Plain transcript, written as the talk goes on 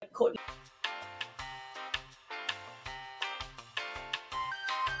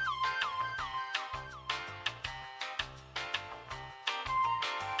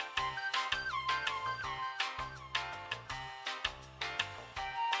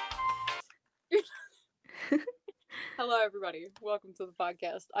Hello, everybody. Welcome to the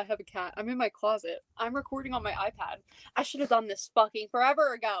podcast. I have a cat. I'm in my closet. I'm recording on my iPad. I should have done this fucking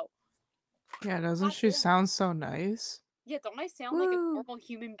forever ago. Yeah, doesn't God she damn. sound so nice? Yeah, don't I sound like a Woo. normal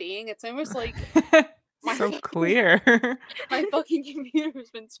human being? It's almost like my So fucking, clear. my fucking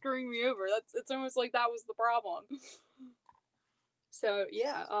computer's been screwing me over. It's almost like that was the problem. So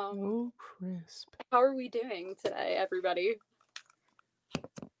yeah, So crisp. how are we doing today, everybody?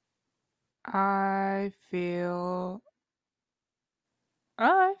 I feel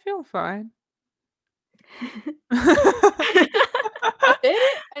fine. That's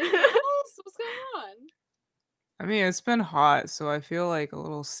it? Anything else? What's going on? I mean, it's been hot, so I feel like a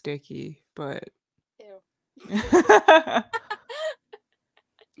little sticky, but Ew.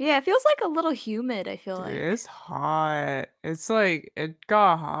 Yeah, it feels like a little humid, I feel like. it's hot. It's like it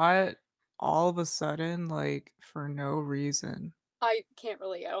got hot all of a sudden, like for no reason. I can't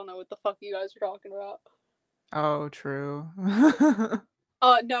relate. I don't know what the fuck you guys are talking about. Oh, true.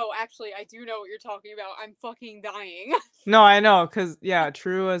 No, actually, I do know what you're talking about. I'm fucking dying. No, I know, cause yeah,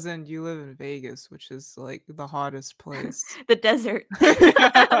 true as in you live in Vegas, which is like the hottest place. The desert. Yeah.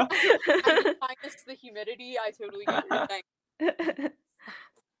 I mean, minus the humidity, I totally get what you're saying.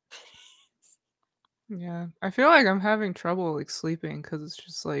 Yeah, I feel like I'm having trouble like sleeping because it's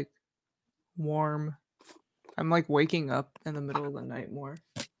just like warm. I'm like waking up in the middle of the night more.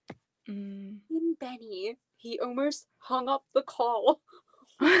 Benny, he almost hung up the call.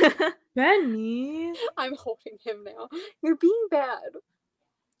 Benny. I'm holding him now. You're being bad.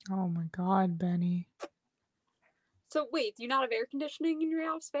 Oh my god, Benny. So wait, do you not have air conditioning in your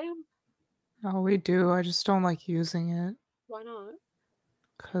house, fam? Oh, we do. I just don't like using it Why not?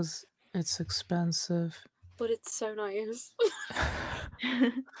 because it's expensive. But it's so nice.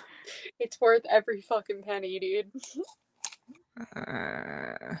 It's worth every fucking penny, dude.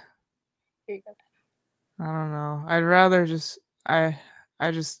 Uh, Here you go. I don't know. I'd rather just I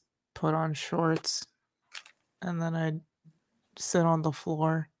just put on shorts and then I sit on the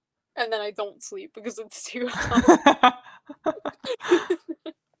floor. And then I don't sleep because it's too hot.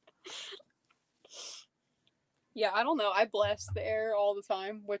 Yeah, I don't know. I blast the air all the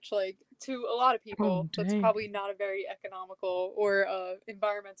time, which, like, to a lot of people, that's dang. probably not a very economical or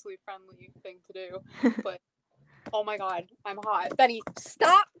environmentally friendly thing to do. But oh my god, I'm hot. Benny,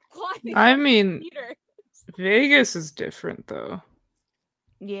 stop climbing I up the mean, computer. Vegas is different though.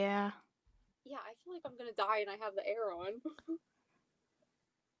 Yeah. Yeah, I feel like I'm gonna die and I have the air on.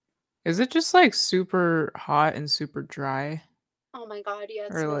 Is it just like super hot and super dry? Oh my god, yeah,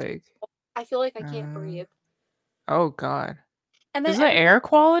 it's Or miserable. like I feel like I can't breathe. oh god. And then Is the air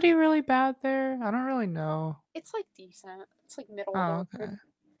quality really bad there? I don't really know. it's like decent. It's like middle of Oh, the road. okay.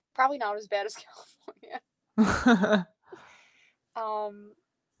 Probably not as bad as California.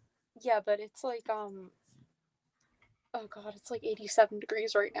 Yeah, but it's like oh god, it's like 87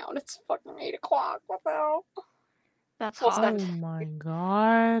 degrees right now and it's fucking 8 o'clock. What the hell? That's Well, hot. Oh my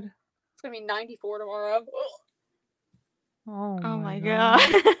god. It's gonna be 94 tomorrow. Oh Oh my my god.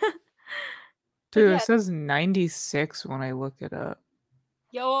 god. Dude, yeah. it says 96 when I look it up.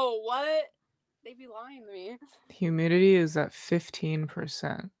 Yo, what? They be lying to me. Humidity is at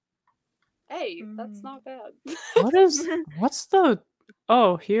 15%. Hey, that's not bad. What's the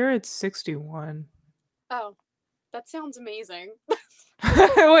Oh, here it's 61. Oh, that sounds amazing.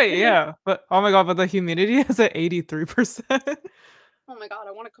 Wait, yeah. But oh my god, but the humidity is at 83%. Oh my god,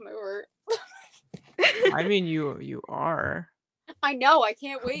 I want to come over. I mean you are. I know, I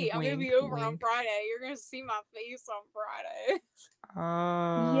can't wait. I'm gonna Wink, be over on wink. Friday. You're gonna see my face on Friday.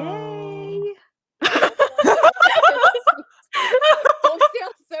 Yay. Don't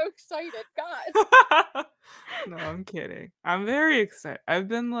sound so excited, God. No, I'm kidding. I'm very excited. I've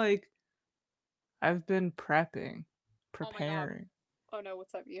been prepping, preparing, Oh no,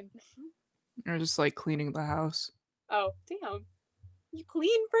 what's that mean? or just like cleaning the house. Oh, damn. You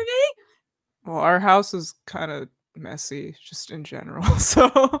clean for me? Well, our house is kind of messy just in general. So,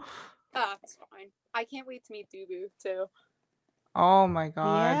 Ah, it's fine. I can't wait to meet Dubu too. oh my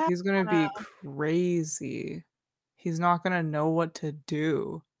god, Yeah. he's going to be crazy. He's not going to know what to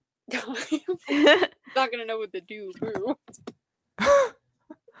do. Not gonna know what to do, boo.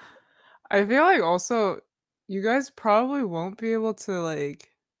 I feel like also you guys probably won't be able to like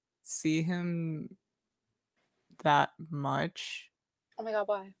see him that much. Oh my god,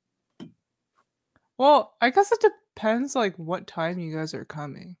 why? Well, I guess it depends like what time you guys are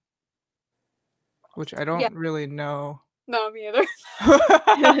coming. Which I don't really know. No, me either.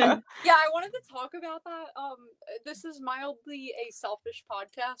 Yeah, I wanted to talk about that. This is mildly a selfish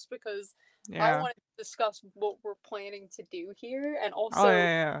podcast because I Yeah. wanted to discuss what we're planning to do here, and also Oh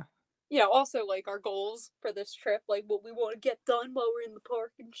yeah. also like our goals for this trip, like what we want to get done while we're in the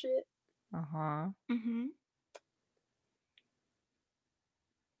park and shit. Uh-huh. Mm-hmm.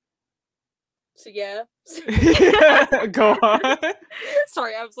 So yeah. Go on.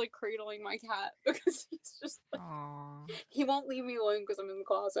 Sorry, I was like cradling my cat because he's just like, Aw. he won't leave me alone because I'm in the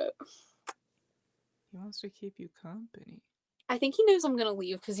closet. He wants to keep you company. I think he knows I'm gonna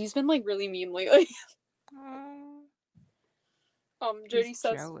leave because he's been like really mean lately. Aw. Jody He's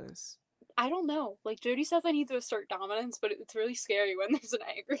says jealous. I don't know. Like Jody says I need to assert dominance, but it's really scary when there's an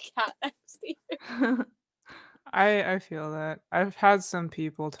angry cat next to you. I feel that. I've had some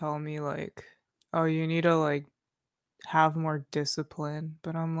people tell me like, "Oh, you need to like have more discipline,"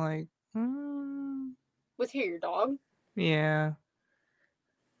 but I'm like, With who, your dog? yeah,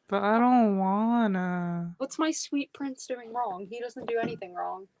 but I don't wanna. What's my sweet prince doing wrong? He doesn't do anything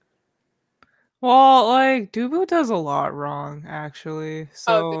wrong. Well, like Dubu does a lot wrong, actually. Oh,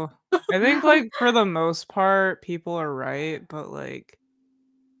 So I think like for the most part, people are right, but like,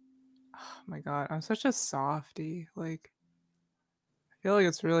 oh my God, I'm such a softie. Like, I feel like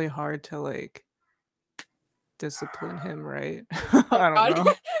it's really hard to like discipline him, right? oh I don't God.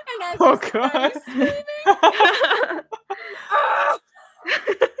 know. And as Oh you said that, God. he's screaming. Ah!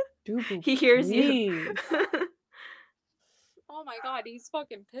 Dubu, He hears you. please. Oh my God, he's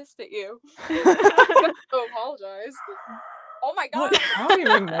fucking pissed at you. I apologize. Oh my God. What? I don't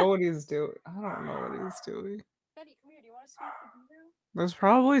even know what he's doing. I don't know what he's doing. Betty, come here. Do you want to sweep the window? There's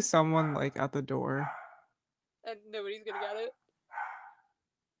probably someone like at the door. And nobody's gonna get it.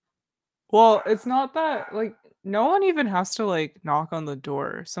 Well, it's not that like no one even has to like knock on the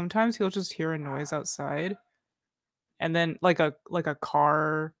door. Sometimes he'll just hear a noise outside and then like a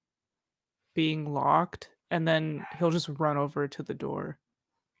car being locked and then he'll just run over to the door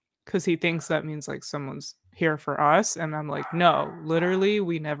cuz he thinks that means like someone's here for us and I'm like, "No, literally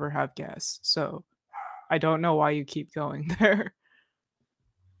we never have guests." So, I don't know why you keep going there.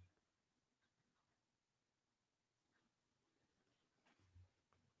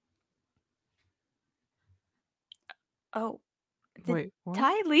 Oh, did Wait, what?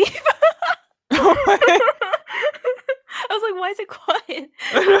 Ty leave? What? I was like, why is it quiet?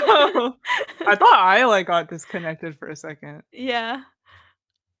 No. I thought I like got disconnected for a second. Yeah.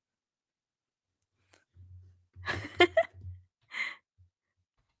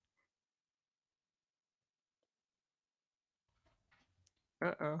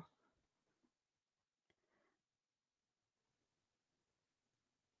 Uh-oh.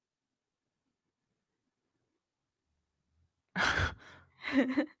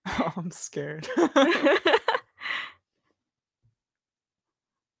 Oh, I'm scared.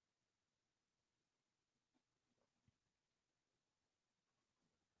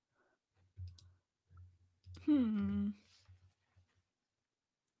 Hmm.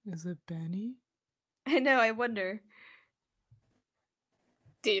 Is it Benny? I know, I wonder.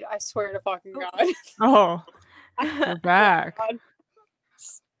 Dude, I swear to fucking Oh. God. Oh, you're back. God.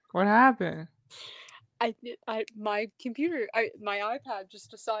 What happened? My computer, my iPad just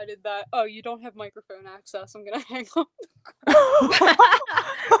decided that, oh, you don't have microphone access. I'm gonna hang up. And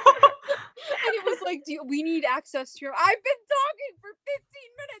it was like, we need access to your. I've been talking for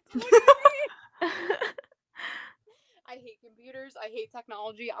 15 minutes. What do you mean? I hate computers. I hate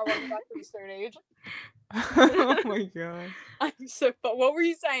technology. I want to go back to the Stone Age. Oh my God. I'm so. But what were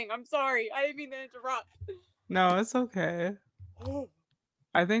you saying? I'm sorry. I didn't mean to interrupt. No, it's okay.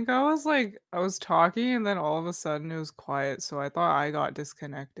 I think I was talking and then all of a sudden it was quiet, so I thought I got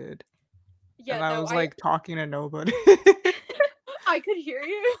disconnected. Yeah, And I no, was like talking to nobody. I could hear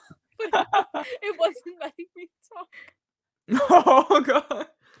you, but it wasn't letting me talk. Oh God.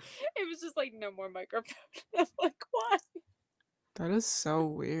 It was just like no more microphone. I'm like, why? That is so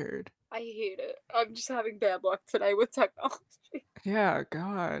weird. I hate it. I'm just having bad luck today with technology. Yeah,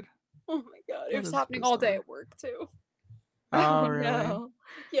 God. Oh my God, it That was is happening all day bizarre. at work too. Oh, really? No.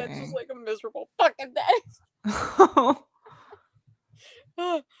 Yeah, it's just Dang. like a miserable fucking day.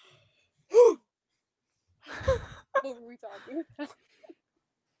 What were we talking about?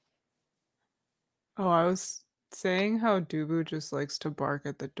 Oh, I was saying how Dubu just likes to bark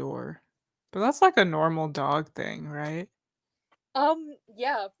at the door. But that's like a normal dog thing, right?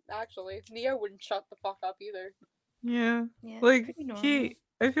 Yeah, actually, Neo wouldn't shut the fuck up either. Yeah. Yeah, it's Like pretty normal.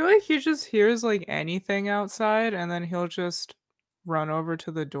 I feel like he just hears like anything outside and then he'll just run over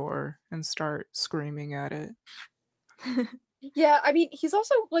to the door and start screaming at it. Yeah, I mean, he's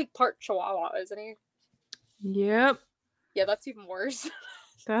also like part Chihuahua, isn't he? Yep. Yeah, that's even worse.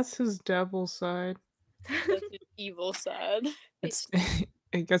 That's his devil side. That's his evil side. It's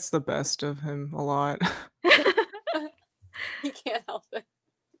it gets the best of him a lot. He can't help it.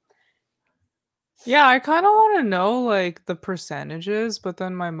 Yeah, I kind of want to know like the percentages, but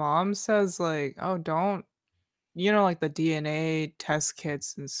then my mom says like, "Oh, don't, like the DNA test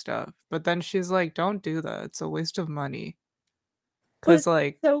kits and stuff." But then she's like, "Don't do that. It's a waste of money." But 'Cause it's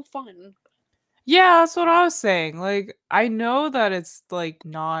like, so fun. yeah, that's what I was saying. Like, I know that it's like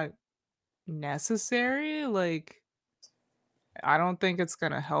not necessary. Like, I don't think it's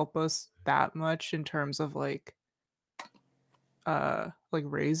going to help us that much in terms of like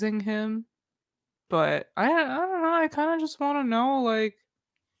raising him, but I don't know, I kind of just want to know like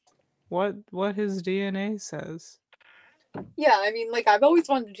what his DNA says. Yeah, I mean, like, I've always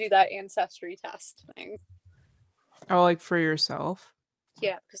wanted to do that ancestry test thing. Oh, like for yourself?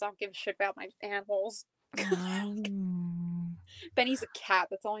 Yeah, because I don't give a shit about my animals. Um, Benny's a cat.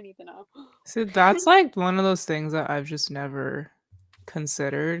 That's all I need to know. See, that's like one of those things that I've just never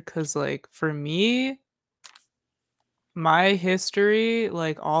considered because like for me, my history,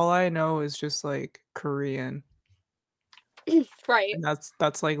 like all I know is just like Korean. Right. And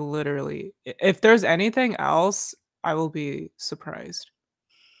that's like literally if there's anything else, I will be surprised.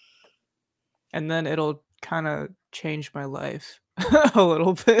 And then it'll kind of change my life a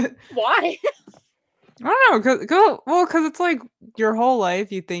little bit. Why? I don't know, cause it's like your whole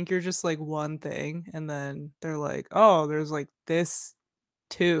life you think you're just like one thing, and then they're like, "Oh, there's like this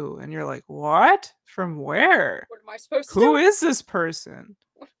too," and you're like, "What? From where? What am I supposed to Who do? is this person?"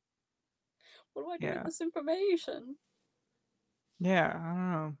 What do I do with Yeah, this information? yeah, I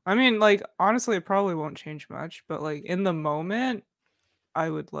don't know. I mean, like honestly, it probably won't change much, but like in the moment, I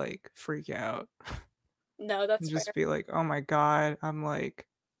would like freak out No, and that's just fair. be like, "Oh my God, I'm like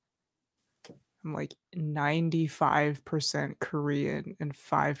 95% Korean and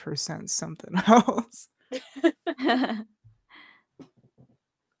 5% something else."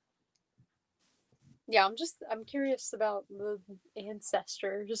 Yeah, I'm curious about the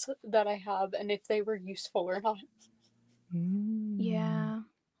ancestors that I have and if they were useful or not. Mm, Yeah.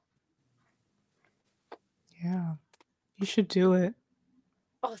 yeah, you should do it.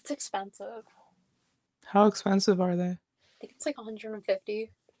 Oh, it's expensive. How expensive are they? I think it's like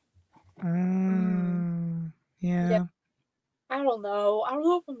 150. Yeah, Yeah. I don't know. I don't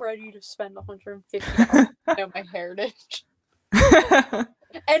know if I'm ready to spend $150 to know my heritage.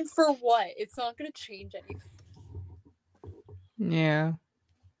 And for what? It's not gonna change anything. Yeah.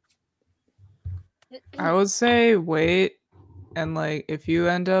 I would say wait, and like if you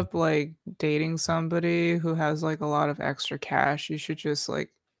end up like dating somebody who has like a lot of extra cash, you should just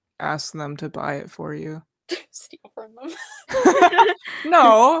like ask them to buy it for you. Steal from them.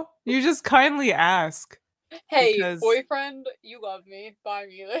 No, you just kindly ask Hey, because boyfriend, you love me. Buy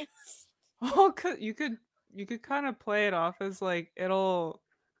me this. well, you could kind of play it off as like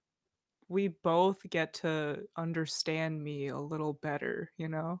we both get to understand me a little better, you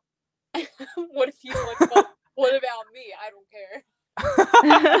know? What if he's like, well, what about me? I don't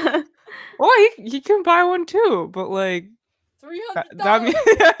care. Well, he can buy one too, but like that means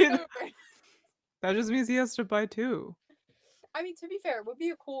 $300 over. that just means he has to buy two. I mean, to be fair, it would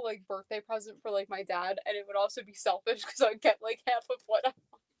be a cool like birthday present for like my dad, and it would also be selfish because I'd get like half of what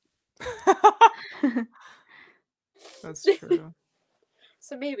That's I true.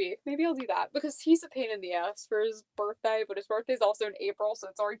 So maybe I'll do that because he's a pain in the ass for his birthday, but his birthday's also in April, so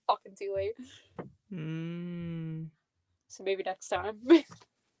it's already fucking too late. Mm, So maybe next time.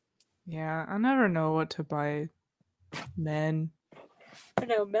 yeah, I never know what to buy men. I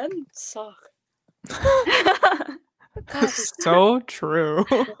know men suck. God, So true.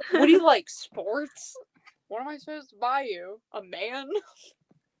 what do you like? Sports? What am I supposed to buy you? A man?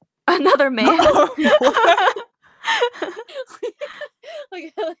 Another man. What?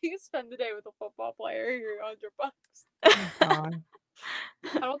 Like you spend the day with a football player, you're $100. Oh my God.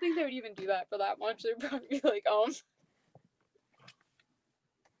 I don't think they would even do that for that much. They'd probably be like,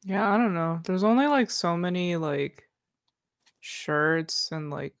 Yeah, I don't know. There's only like so many like shirts and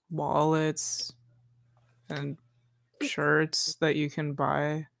like wallets and shirts that you can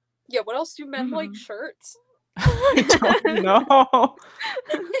buy. yeah, what else do men like? Mhm. Shirts? I don't know.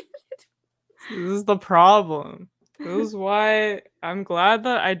 This is the problem. This is why I'm glad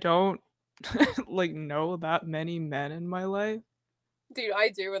that I don't like know that many men in my life. Dude, I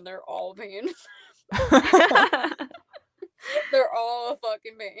do, and they're all mean. They're all a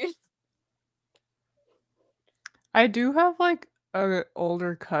fucking mean. I do have like a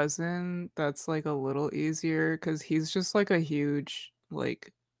older cousin that's like a little easier because he's just like a huge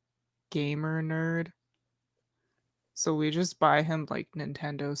like gamer nerd. So we just buy him like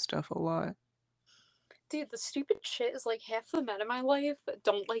Nintendo stuff a lot. Dude, the stupid shit is like half the men in my life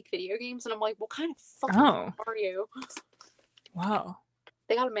don't like video games, and I'm like, what kind of fucking Oh, are you? wow.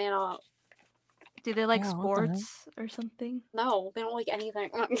 They gotta man up. Do they like Yeah, what the heck? sports or something? No, they don't like anything.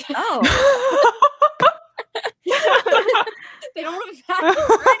 Oh. They don't have a passion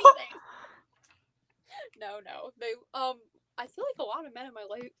for anything. No. They I feel like a lot of men in my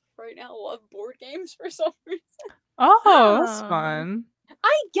life right now love board games for some reason. Oh, that's Oh. fun.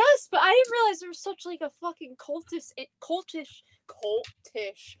 I guess, but I didn't realize there was such like a fucking cultish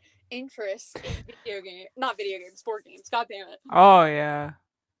interest in video game, not video games, board games. God damn it! Oh yeah.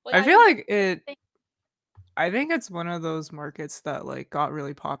 Like I feel didn't like it. think- I think it's one of those markets that like got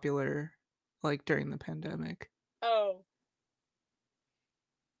really popular, like during the pandemic, Oh,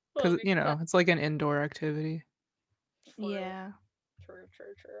 well, because it makes sense. it's like an indoor activity. True. Yeah. True.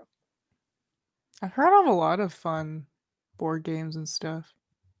 I've heard of a lot of fun board games and stuff.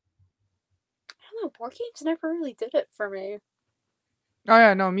 I don't know. Board games never really did it for me. Oh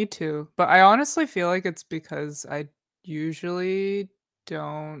yeah, no, me too. But I honestly feel like it's because I usually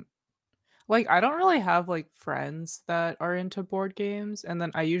don't like I don't really have like friends that are into board games, and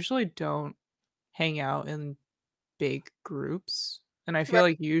then I usually don't hang out in big groups. And I feel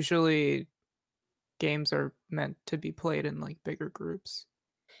Right. like usually games are meant to be played in like bigger groups.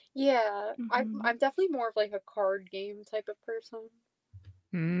 Yeah, Mhm. I'm definitely more of like a card game type of person.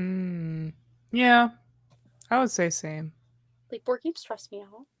 Yeah, I would say same. Like board games stress me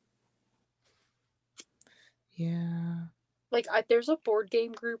out. Yeah. Like there's a board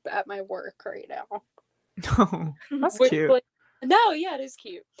game group at my work right now. No, that's Which, cute. like, no, yeah, it is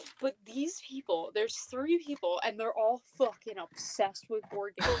cute. But these people, there's 3 people, and they're all fucking obsessed with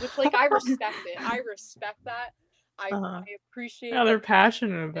board games. Which, like, I respect it. I respect that. I appreciate Yeah, they're that.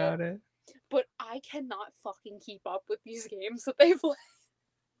 passionate about it. But I cannot fucking keep up with these games that they play.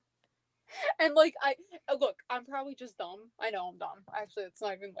 And like look, I'm probably just dumb. I know I'm dumb. Actually, it's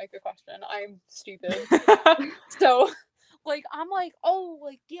not even like a question. I'm stupid. So, like, I'm like, oh,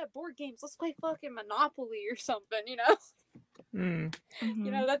 like, yeah, board games. Let's play fucking Monopoly or something, you know? Mm.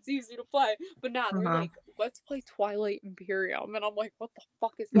 You know, that's easy to play. But now they're Uh-huh. like, let's play Twilight Imperium. And I'm like, what the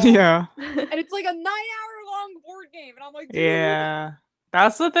fuck is that? Yeah. And it's like a 9-hour-long board game. And I'm like, dude. Yeah.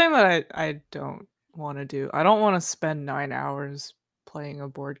 That's the thing that I don't want to do. I don't want to spend 9 hours playing a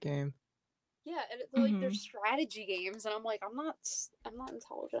board game. Yeah, and it's like there's strategy games, and I'm like, I'm not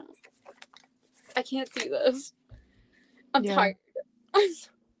intelligent. I can't do this. I'm tired.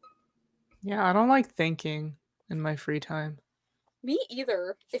 Yeah, I don't like thinking in my free time. Me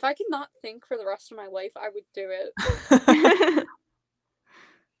either. If I could not think for the rest of my life, I would do it.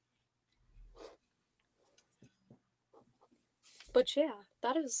 But yeah,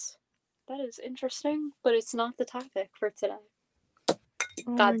 that is interesting, but it's not the topic for today. Oh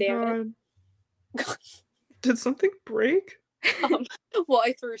God my damn it. God. Did something break? Well,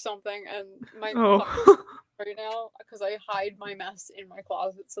 I threw something, and my right now because I hide my mess in my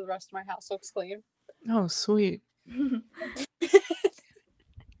closet, so the rest of my house looks clean. Oh, sweet. That's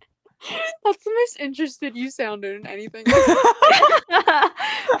the most interested you sounded in anything. Everything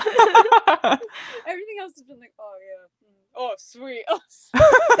else has been like, oh yeah, oh sweet.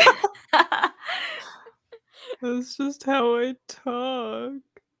 That's just how I talk.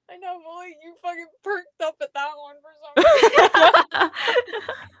 I know, but like you fucking perked up at that one for some reason.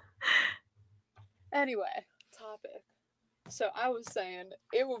 Anyway, topic. So I was saying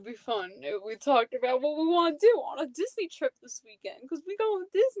it would be fun if we talked about what we want to do on a Disney trip this weekend because we go to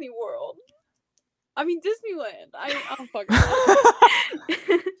Disney World. I mean Disneyland. I don't fucking know.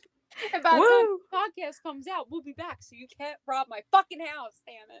 And by the time the podcast comes out, we'll be back, so you can't rob my fucking house,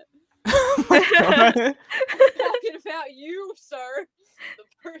 damn it. Oh my God. I'm talking about you, sir. The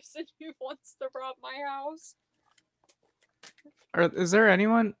person who wants to rob my house. Is there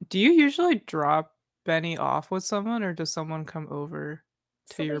anyone? Do you usually drop Benny off with someone, or does someone come over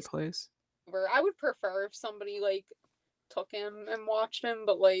to your place? I would prefer if somebody like took him and watched him,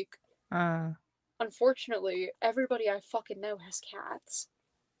 but like, unfortunately, everybody I fucking know has cats.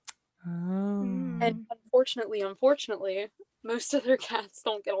 Oh. And unfortunately, most of their cats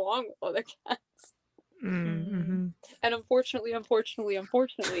don't get along with other cats. Mm-hmm. And unfortunately,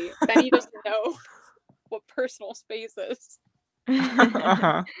 Benny doesn't know what personal space is.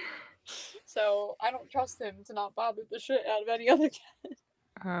 So I don't trust him to not bother the shit out of any other cat.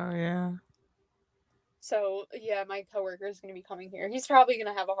 Oh yeah. So yeah, my coworker is going to be coming here. He's probably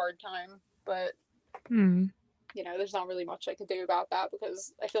going to have a hard time, but you know, there's not really much I could do about that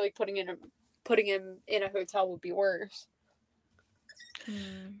because I feel like putting him in a hotel would be worse.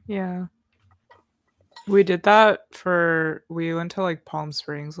 Yeah. We did that we went to like Palm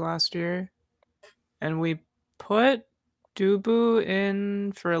Springs last year, and we put Dubu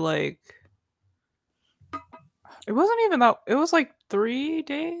in for like, it wasn't even that, it was like 3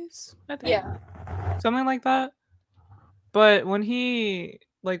 days, I think. Yeah. something like that. But when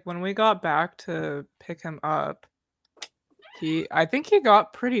when we got back to pick him up, I think he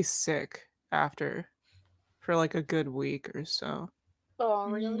got pretty sick after for like a good week or so. Oh,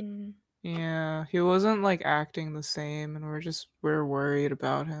 really? Mm. Yeah, he wasn't like acting the same, and we're worried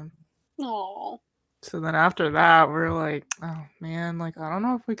about him. Oh. So then after that, we're like, oh man, like I don't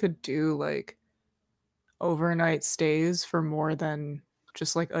know if we could do like overnight stays for more than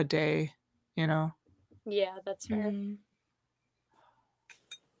just like a day, you know? Yeah, that's fair. Mm.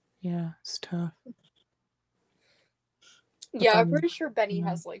 Yeah, it's tough. Yeah, I'm then- pretty sure Benny yeah.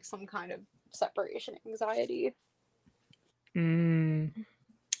 has like some kind of separation anxiety,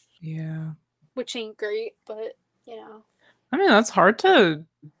 Yeah. which ain't great, but you know. I mean, that's hard to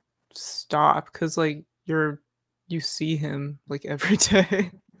stop because like you see him like every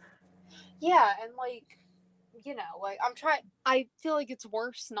day. Yeah, and like, you know, like I feel like it's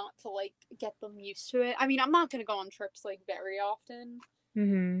worse not to like get them used to it. I mean, I'm not gonna go on trips like very often,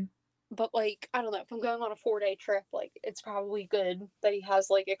 Mm-hmm. but like, I don't know, if I'm going on a 4-day trip, like it's probably good that he has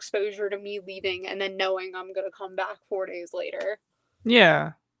like exposure to me leaving and then knowing I'm gonna come back 4 days later.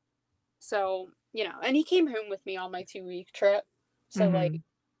 Yeah. So, you know, and he came home with me on my 2-week trip. So like,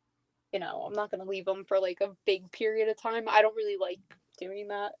 you know, I'm not gonna leave him for like a big period of time. I don't really like doing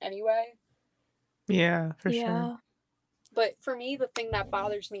that anyway. Yeah, for sure. Yeah. But for me, the thing that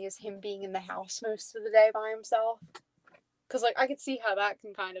bothers me is him being in the house most of the day by himself. Because, like, I could see how that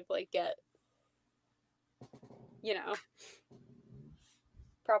can kind of, like, get, you know,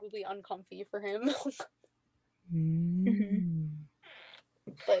 probably uncomfy for him. Mm-hmm.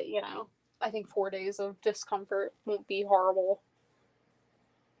 But, you know, I think 4 days of discomfort won't be horrible.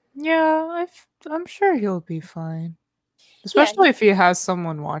 Yeah, I'm sure he'll be fine. Yeah, Especially if he has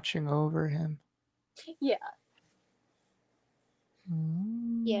someone watching over him. yeah,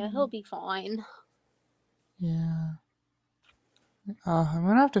 he'll be fine. Yeah. I'm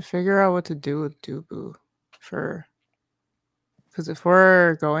gonna have to figure out what to do with Dubu because if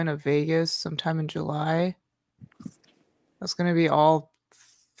we're going to Vegas sometime in July, that's gonna be all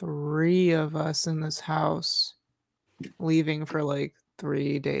 3 of us in this house leaving for like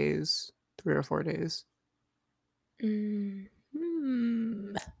 3 days, 3 or 4 days. Mm.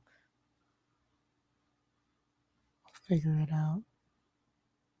 I'll figure it out.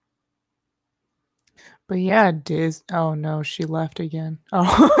 But yeah, oh no, she left again.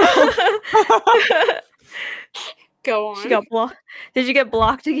 Oh. Go on. She got blocked. Did you get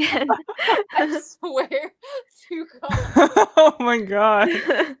blocked again? I swear to God. Oh my god.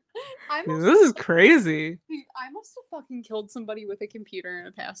 I Dude, must this is crazy. I must have fucking killed somebody with a computer in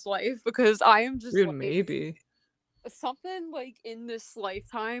a past life because I am just Dude, like, maybe. something like in this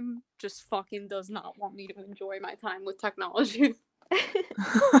lifetime just fucking does not want me to enjoy my time with technology.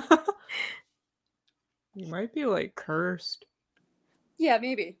 You might be like cursed Yeah,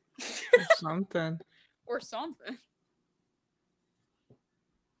 maybe. or something. Or something.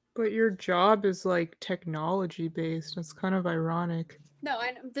 But your job is like technology based. It's kind of ironic. No,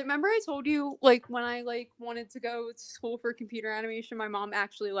 I remember I told you like when I like wanted to go to school for computer animation, my mom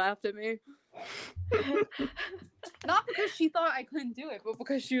actually laughed at me. Not because she thought I couldn't do it, but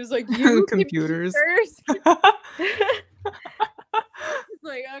because she was like, "You Computers." It's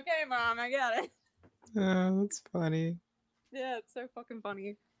like, okay, mom, I got it. Oh, that's funny. Yeah, it's so fucking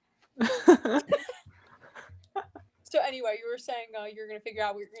funny. So anyway, you were saying you're gonna figure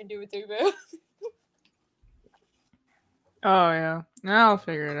out what you're gonna do with Dubu. Oh yeah. I'll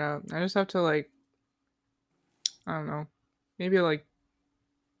figure it out. I just have to like I don't know. Maybe like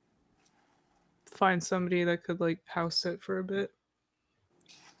find somebody that could like house sit for a bit.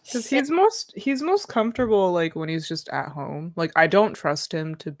 Because he's most comfortable like when he's just at home. Like I don't trust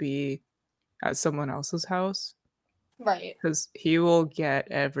him to be at someone else's house Right. because he will get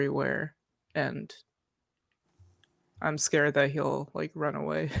everywhere, and I'm scared that he'll like run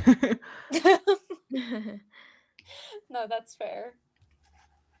away. No, that's fair.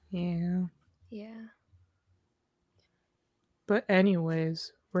 Yeah. Yeah. But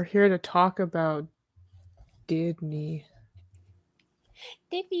anyways, we're here to talk about Disney,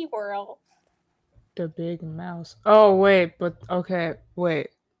 Disney World. the big mouse. Oh wait, but okay,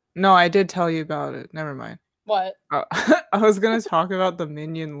 wait. No, I did tell you about it. Never mind. What? Oh, I was gonna talk about the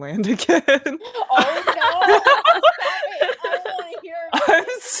Minion Land again. Oh no! Stop it! I don't want to hear about I'm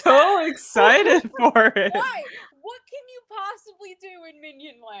it. so excited for it. Why? What can you possibly do in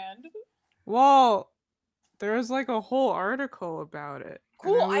Minion Land? Well, there was like a whole article about it.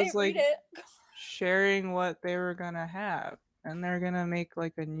 Cool, And it I was didn't like read it. sharing what they were gonna have. And they're gonna make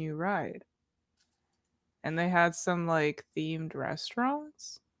like a new ride. And they had some like themed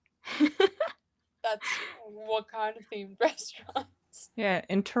restaurants. That's what kind of themed restaurants? Yeah,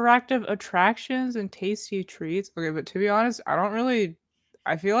 interactive attractions and tasty treats. Okay, but to be honest,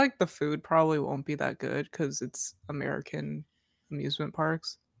 I feel like the food probably won't be that good because it's American amusement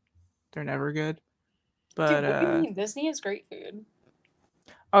parks. They're never good. Dude, But what do you mean? Disney has great food.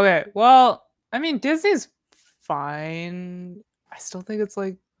 okay, well, I mean Disney's fine. I still think it's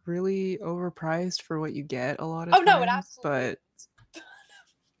like really overpriced for what you get a lot of Oh times. no, it absolutely But is.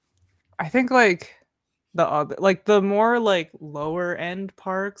 I think like the more like lower end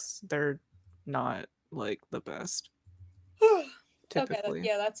parks, they're not like the best Okay, typically.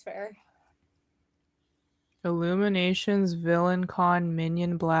 yeah, that's fair. Illumination's Villain Con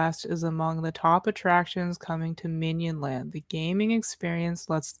Minion Blast is among the top attractions coming to Minion Land. The gaming experience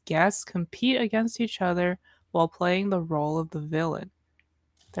lets guests compete against each other while playing the role of the villain.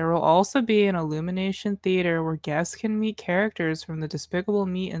 There will also be an Illumination Theater where guests can meet characters from the Despicable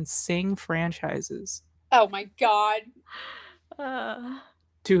Me and Sing franchises. Oh my god.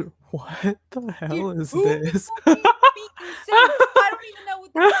 Dude, what the hell is who this? will be insane? I don't even know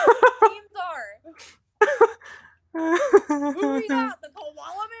what the teams are. Who is that? The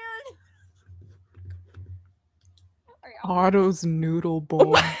Koala Man? Otto's Noodle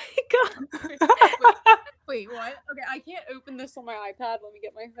Bowl. Oh my god. Wait, what? Okay, I can't open this on my iPad. Let me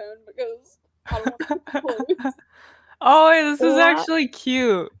get my phone because I don't want to close. Oh, wait, this is What? actually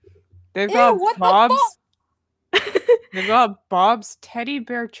cute. They've Ew, got what the Bob's. They've got Bob's teddy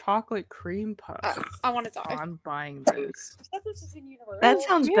bear chocolate cream puff. I want to die. I'm buying this. This is in Universal. That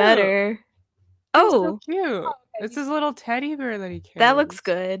sounds cute. better. It's so Oh, cute. okay, It's his little teddy bear that he carries. that looks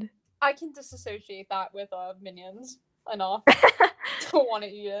good. I can disassociate that with Minions enough to want to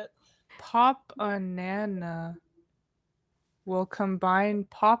eat it. Pop Banana will combine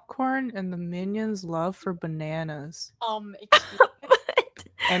popcorn and the Minions' love for bananas. Excuse me.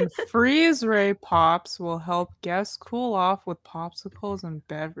 And Freeze Ray Pops will help guests cool off with popsicles and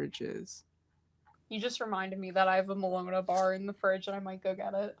beverages. You just reminded me that I have a Malona bar in the fridge and I might go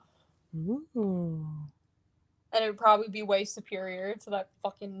get it. Ooh. And it would probably be way superior to that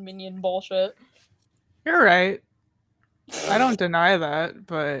fucking Minion bullshit. You're right. I don't deny that,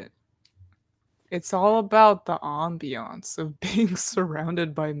 but it's all about the ambiance of being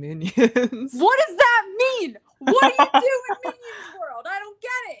surrounded by minions. What does that mean? What do you do in Minions World? I don't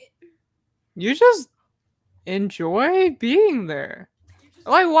get it. You just enjoy being there.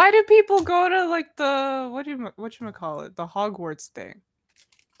 Like, why do people go to like the whatchamacallit, the Hogwarts thing?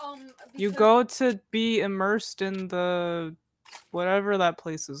 You Because go to be immersed in the whatever that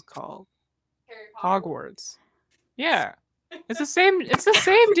place is called. Harry Potter. Hogwarts. Yeah. It's the same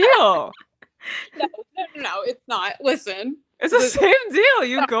deal. No, it's not. Listen. It's the same deal.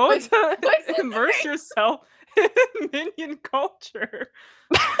 You No, go listen, to listen to immerse me. yourself in minion culture.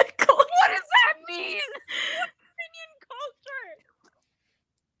 What does that mean? What's Minion culture?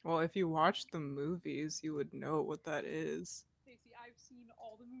 Well, if you watch the movies, you would know what that is. Stacey, I've seen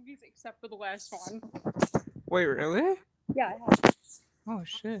all the movies except for the last one. Wait, really? Yeah, I have. Oh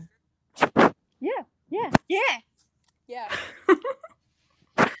shit. Yeah.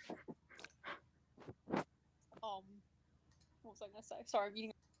 What was I gonna say? Sorry, I'm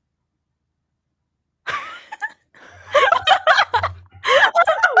eating.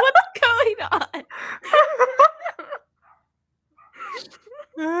 What's going on?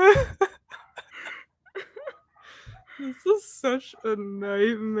 This is such a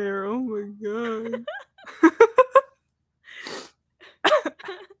nightmare. Oh my god.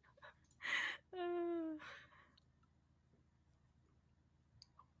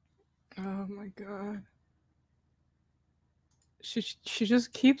 Oh my god. She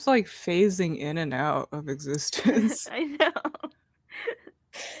just keeps like phasing in and out of existence. I know.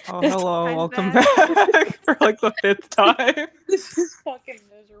 Oh, This hello, guy's welcome back. back for like the 5th time. This is fucking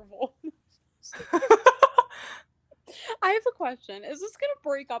miserable. I have a question. Is this gonna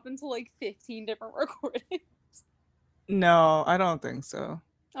break up into like 15 different recordings? No, I don't think so.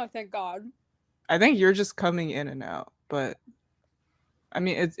 Oh, thank God. I think you're just coming in and out, but I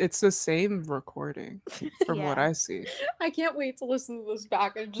mean it's the same recording from what Yeah. I see. I can't wait to listen to this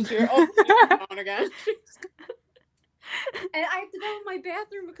back and just hear, oh, it's on again. And I have to go in my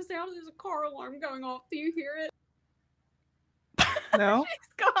bathroom because now there's a car alarm going off. Do you hear it? No? She's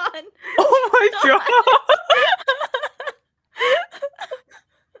gone. Oh my god!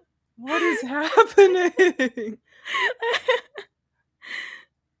 What is happening?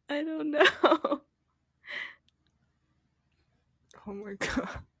 I don't know. Oh my god.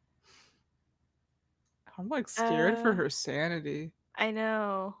 I'm like scared for Uh, her sanity. I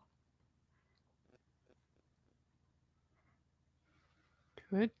know.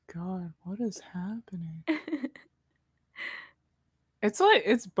 Good God, what is happening? It's like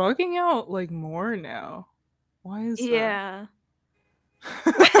it's bugging out like more now. Why is Yeah.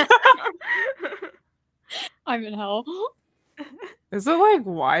 that? I'm in hell. Is it like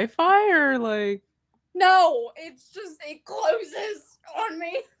Wi-Fi or like? No, it's just it closes on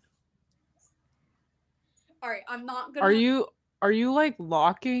me. All right, I'm not gonna. Are you like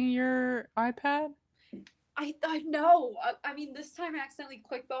locking your iPad? I know. I mean, this time I accidentally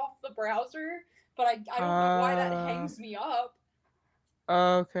clicked off the browser, but I don't know why that hangs me up.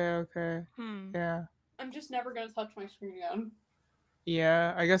 Okay. Hmm. Yeah. I'm just never gonna touch my screen again.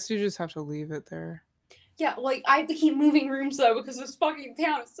 Yeah, I guess you just have to leave it there. Yeah, like I have to keep moving rooms though because this fucking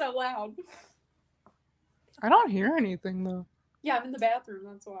town is so loud. I don't hear anything though. Yeah, I'm in the bathroom.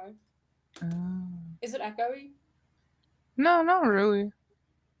 That's why. Oh. Is it echoey? No, not really.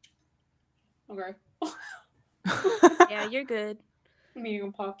 Okay. Yeah, you're good. I'm eating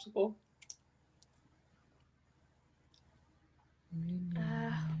a popsicle.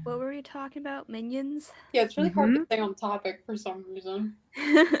 What were we talking about? Minions? Yeah, it's really hard to stay on topic for some reason.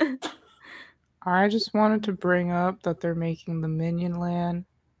 I just wanted to bring up that they're making the Minion Land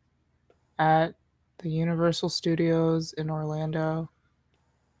at the Universal Studios in Orlando.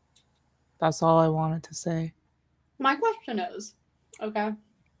 That's all I wanted to say. My question is, okay,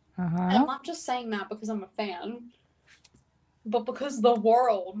 and I'm not just saying that because I'm a fan, but because the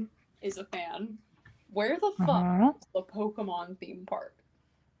world is a fan. Where the fuck is the Pokemon theme park?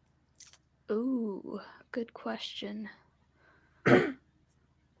 Ooh, good question. I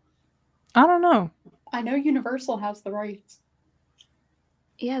don't know. I know Universal has the rights.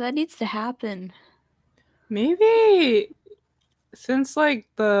 Yeah, that needs to happen. Maybe since like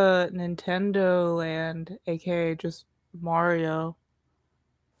the Nintendo Land, aka just Mario,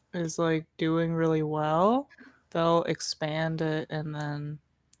 is like doing really well, they'll expand it and then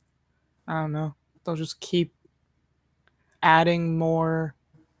I don't know. They'll just keep adding more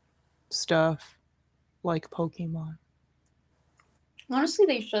stuff like Pokemon. Honestly,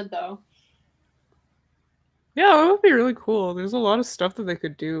 they should though. Yeah, it would be really cool. There's a lot of stuff that they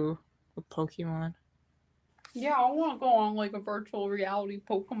could do with Pokemon. Yeah, I want to go on like a virtual reality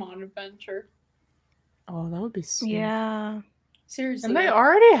Pokemon adventure. Oh, that would be sick. Yeah. Seriously. And they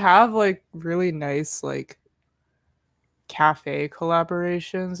already have like really nice like cafe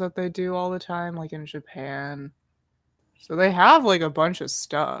collaborations that they do all the time, like in Japan. So they have like a bunch of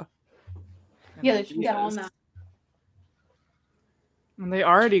stuff. Yeah, they should get on that. And they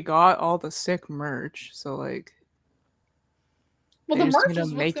already got all the sick merch, so like. Well, they the just merch need to is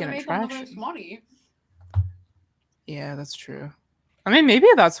what's make gonna an make them the most attraction. money. Yeah, that's true. I mean, maybe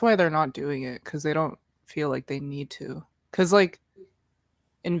that's why they're not doing it, because they don't feel like they need to. Because like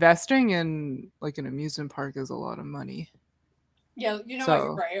investing in like an amusement park is a lot of money. Yeah, you know what?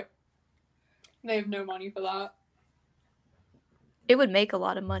 You're right. They have no money for that. It would make a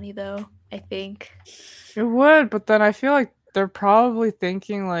lot of money though, I think. It would, but then I feel like they're probably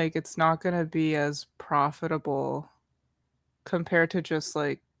thinking like it's not going to be as profitable compared to just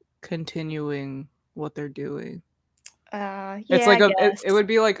like continuing what they're doing. Yeah, It's like I guess. it would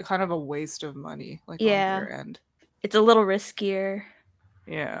be like kind of a waste of money, like on their end. It's a little riskier.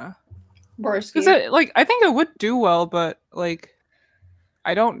 Yeah. Because like I think it would do well, but like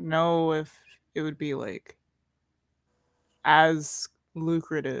I don't know if it would be like as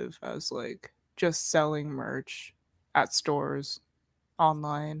lucrative as like just selling merch at stores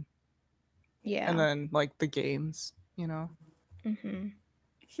online. Yeah. And then like the games, you know. Mm-hmm.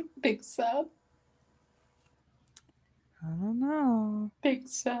 Big sad. I don't know. Big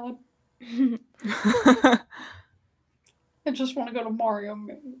sad. I just want to go to Mario.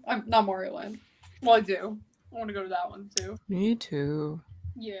 I'm not Mario Land. Well, I do. I want to go to that one too. Me too.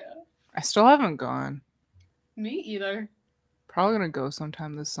 Yeah. I still haven't gone. Me either. Probably gonna go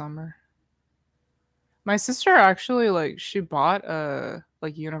sometime this summer. My sister actually like she bought a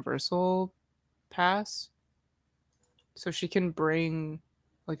like Universal pass, so she can bring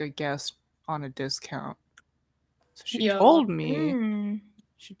like a guest on a discount. So she told me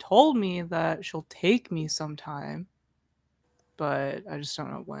that she'll take me sometime, but I just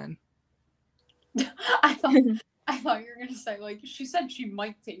don't know when. I thought you were gonna say like she said she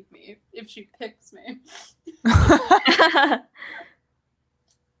might take me if she picks me.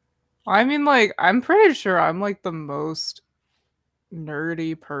 I mean, like I'm pretty sure I'm like the most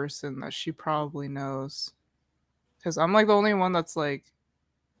nerdy person that she probably knows, because I'm like the only one that's like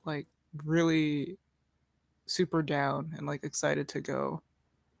really super down and like excited to go.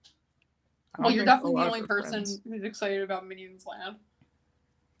 Well, you're definitely the only person who's excited about Minions Land.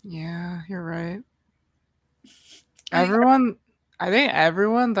 Yeah, you're right. Everyone I think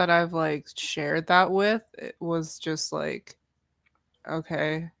everyone that I've like shared that with, it was just like,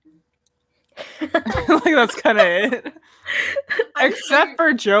 okay. Like that's kind of it. I Except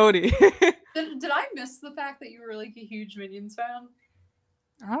for Jody. Did I miss the fact that you were like a huge Minions fan?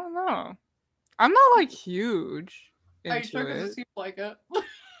 I don't know. I'm not like huge Are you sure? into Because it it. seems like it.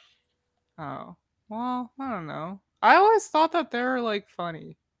 Oh. Well, I don't know. I always thought that they were like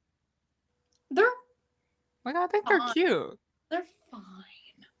funny. They're Like I think they're fine. cute. They're fine.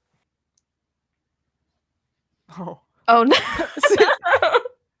 Oh. Oh no.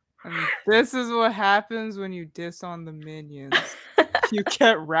 And this is what happens when you diss on the minions. You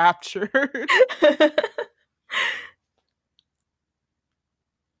get raptured.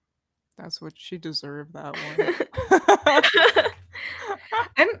 That's what she deserved, that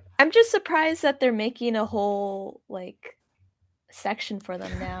one. I'm just surprised that they're making a whole like section for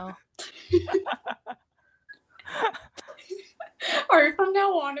them now. Alright, from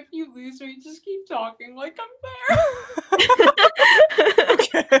now on, if you lose me, just keep talking like I'm there.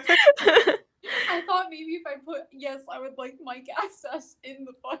 Okay. I thought maybe if I put yes, I would like mic access in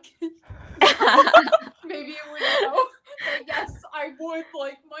the fucking. Maybe it would know that yes, I would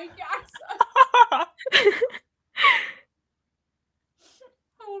like mic access.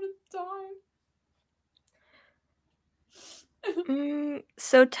 I want to die.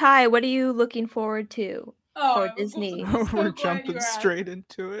 So Ty, what are you looking forward to Oh, for I'm Disney? so We're glad jumping you asked. straight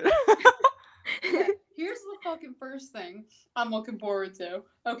into it. Okay, here's the fucking first thing I'm looking forward to.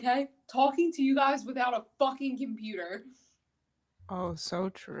 Okay, talking to you guys without a fucking computer. Oh, so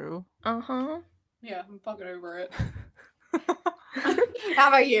true. Uh-huh. Yeah, I'm fucking over it. How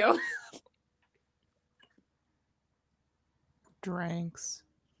about you? Drinks.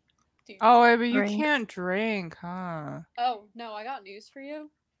 Dude. Oh, wait, but you Drinks. can't drink, huh? Oh, no, I got news for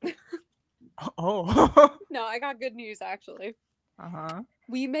you. Oh. No, I got good news, actually. Uh-huh.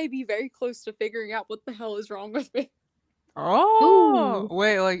 We may be very close to figuring out what the hell is wrong with me. Oh. Ooh.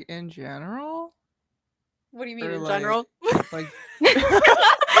 Wait, like in general? What do you mean Or in like- general? Like What the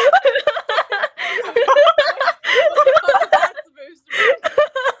fuck is that supposed to mean?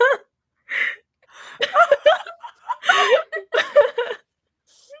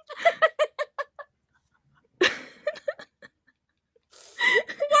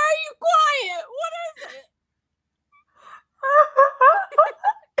 Why are you quiet? What is it?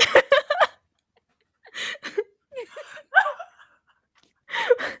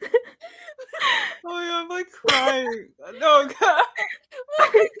 Oh yeah, I'm like crying. No, God.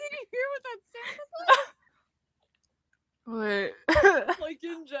 Did you hear what that Wait. sounded like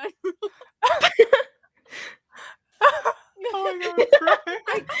in general? Oh my God, I'm crying.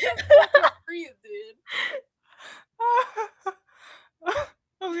 I can't fucking breathe, dude.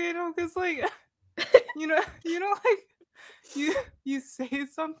 Okay, no, because like, you know, like, you say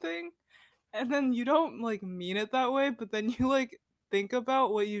something, and then you don't like mean it that way, but then you like think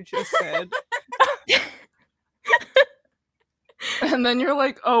about what you just said, and then you're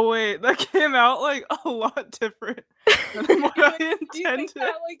like, oh wait, that came out like a lot different than what I Do you think intended.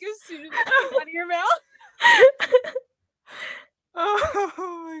 that like as soon as it came out of your mouth?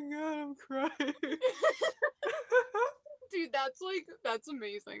 Oh my God, I'm crying. Dude, that's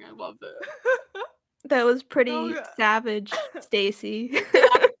amazing. I love it. That was pretty Oh, God. savage, Stacy.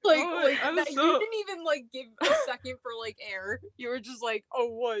 I'm You so- didn't even like give a second for like air. You were just like, oh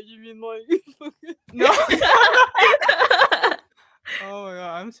what? You mean like No. Oh my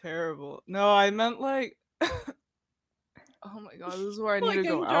God, I'm terrible. No, I meant like. Oh my God, this is where I need Like, to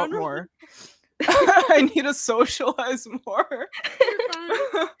go in out general? more. I need to socialize more. You're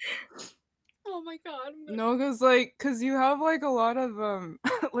fine. Oh my God. No, cause you have like a lot of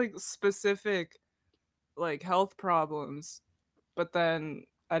like specific like health problems, but then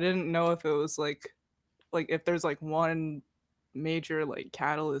I didn't know if it was like if there's like one major like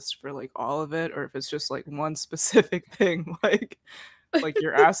catalyst for like all of it, or if it's just like one specific thing, like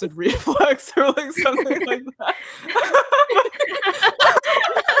your acid reflux or like something like that.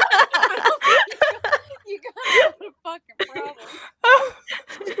 You got a lot of fucking problems.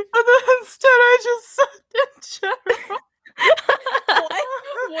 But then instead I just said in general. What?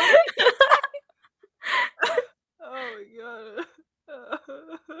 What? Oh my God.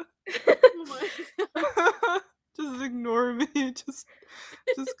 Oh my God. Just ignore me. Just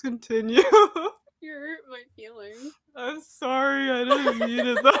continue. You hurt my feelings. I'm sorry, I didn't mean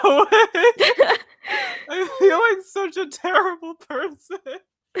it that way. I feel like such a terrible person.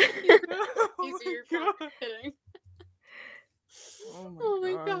 You're Oh These are my your God. fucking kidding. Oh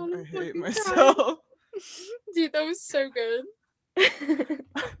my God, I'm I hate fucking myself. Dude, that was so good.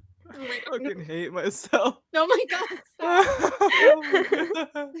 Oh my I God. fucking hate myself. Oh my God. Stop. Oh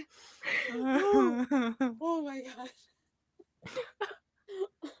Oh my god.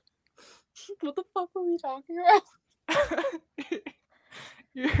 What the fuck were we talking about?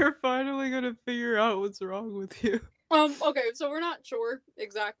 You're finally gonna figure out what's wrong with you. Okay, so we're not sure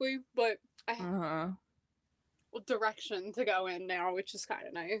exactly, but I have Uh-huh. a direction to go in now, which is kind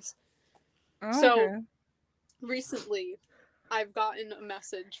of nice. Okay. So, recently, I've gotten a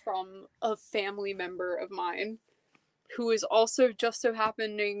message from a family member of mine who is also just so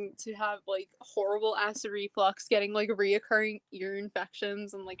happening to have like horrible acid reflux, getting like reoccurring ear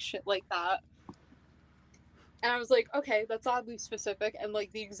infections and like shit like that. And I was like, okay, that's oddly specific and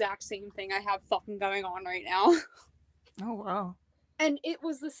like the exact same thing I have fucking going on right now. Oh wow. And it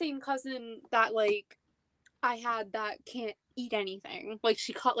was the same cousin that like I had that can't eat anything. Like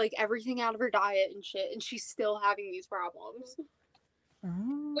she cut like everything out of her diet and shit, and she's still having these problems.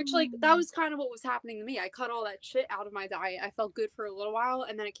 Which like that was kind of what was happening to me. I cut all that shit out of my diet. I felt good for a little while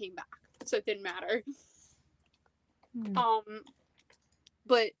and then it came back. So it didn't matter.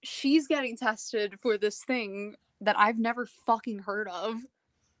 But she's getting tested for this thing that I've never fucking heard of.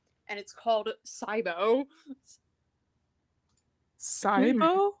 And it's called SIBO.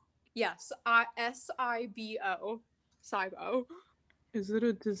 SIBO? Yes, SIBO. SIBO. Is it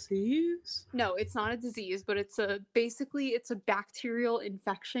a disease? No, it's not a disease, but it's basically it's a bacterial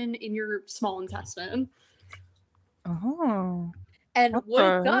infection in your small intestine. Oh. And what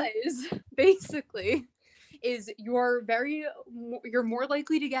it the heck? does basically is you're more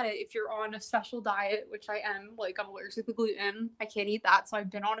likely to get it if you're on a special diet, which I am. Like I'm allergic to gluten. I can't eat that, so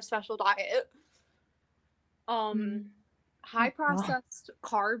I've been on a special diet. High processed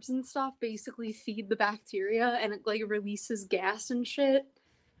carbs and stuff basically feed the bacteria and it like releases gas and shit.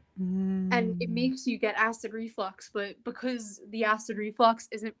 And it makes you get acid reflux, but because the acid reflux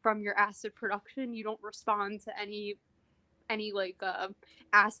isn't from your acid production, you don't respond to any like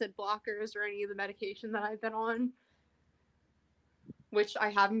acid blockers or any of the medication that I've been on, which I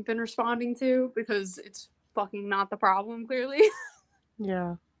haven't been responding to because it's fucking not the problem, clearly.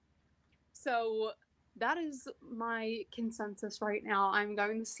 Yeah. So that is my consensus right now. I'm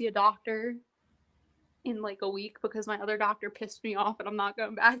going to see a doctor in like a week because my other doctor pissed me off and I'm not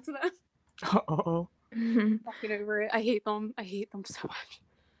going back to them. Uh-oh. Fucking over it. I hate them. I hate them so much.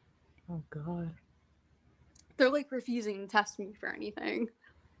 Oh god. They're like refusing to test me for anything.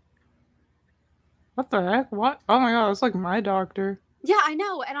 What the heck? What? Oh my god, it's like my doctor. Yeah, I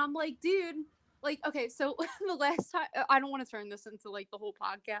know. And I'm like, dude, like, okay, so the last time, I don't want to turn this into like the whole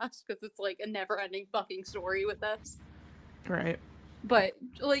podcast because it's like a never ending fucking story with this. Right. But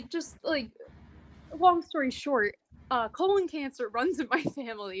like, just like, long story short, colon cancer runs in my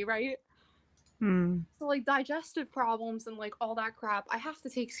family, right? So like digestive problems and like all that crap, I have to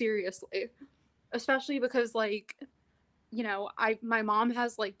take seriously, especially because like, you know, my mom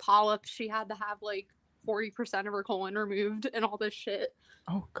has like polyps. She had to have like 40% of her colon removed and all this shit.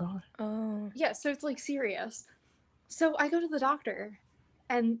 Oh god. Oh. Yeah, so it's like serious. So I go to the doctor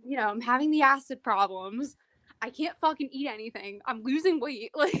and, you know, I'm having the acid problems. I can't fucking eat anything. I'm losing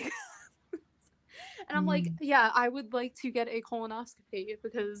weight. Like, and I'm like, yeah, I would like to get a colonoscopy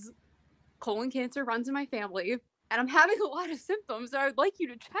because colon cancer runs in my family and I'm having a lot of symptoms. I would like you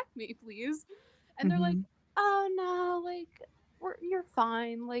to check me, please. And they're like, oh no, like, you're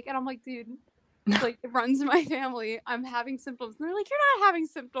fine. Like, and I'm like, dude, like, it runs in my family. I'm having symptoms. And they're like, you're not having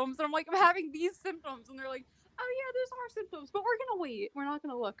symptoms. And I'm like, I'm having these symptoms. And they're like, oh yeah, those are symptoms, but we're gonna wait. We're not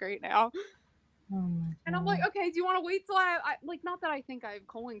gonna look right now. Oh my god. And I'm like, okay, do you want to wait till I like, not that I think I have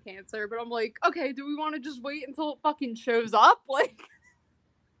colon cancer, but I'm like, okay, do we want to just wait until it fucking shows up? Like,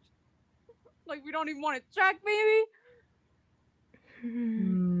 like we don't even want to check, maybe?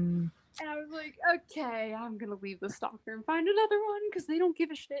 And I was like, okay, I'm gonna leave this doctor and find another one because they don't give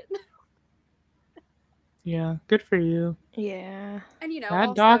a shit. Yeah, good for you. Yeah. And you know, That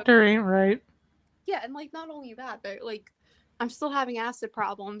also, doctor ain't right. yeah, and like not only that, they're like, I'm still having acid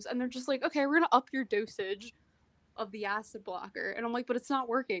problems, and they're just like, okay, we're gonna up your dosage of the acid blocker, and I'm like, but it's not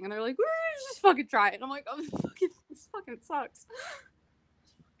working, and they're like, just fucking try it. And I'm like, oh, this fucking sucks.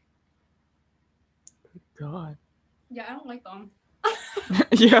 Good god. Yeah, I don't like them.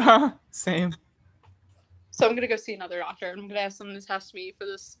 Yeah, same. So I'm gonna go see another doctor, and I'm gonna ask them to test me for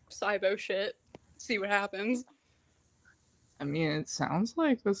this SIBO shit, see what happens. I mean, it sounds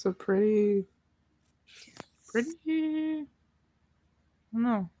like that's a pretty, I don't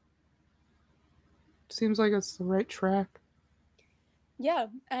know. Seems like it's the right track. Yeah,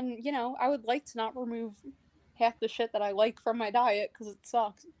 and you know, I would like to not remove half the shit that I like from my diet because it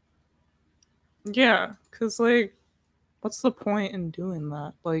sucks. Yeah, because, like, what's the point in doing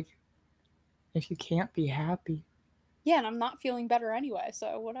that? Like, if you can't be happy. Yeah, and I'm not feeling better anyway,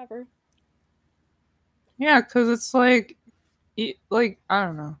 so whatever. Yeah, because it's like, like, I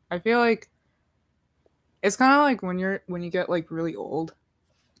don't know. I feel like it's kind of like when you get like really old.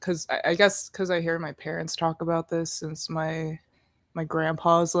 Because I guess because I hear my parents talk about this since my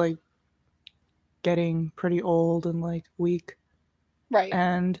grandpa's like getting pretty old and like weak, Right.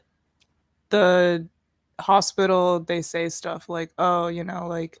 and the hospital they say stuff like, oh,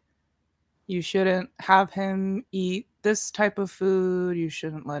 like you shouldn't have him eat this type of food, you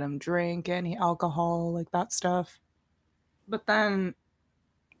shouldn't let him drink any alcohol, like that stuff. But then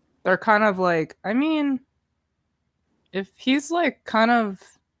they're kind of like, I mean, if he's like kind of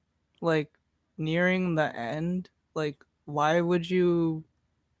like nearing the end, like why would you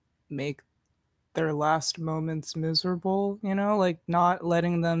make their last moments miserable, like not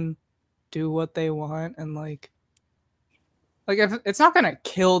letting them do what they want, and like if it's not going to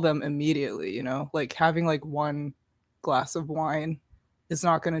kill them immediately, like having like one glass of wine is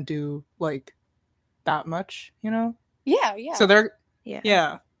not going to do like that much. Yeah, So yeah. they're Yeah.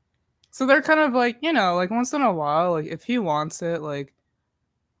 yeah. So they're kind of like, like once in a while, like if he wants it, like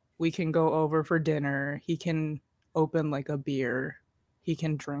we can go over for dinner. He can open like a beer. He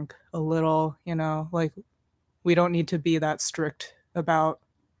can drink a little, like we don't need to be that strict about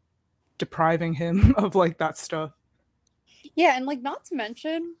depriving him of like that stuff. Yeah, and like not to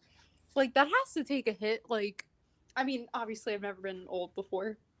mention, like that has to take a hit. Like, I mean, obviously I've never been old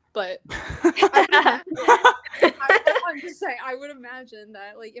before, but I would imagine. I'm just saying, I would imagine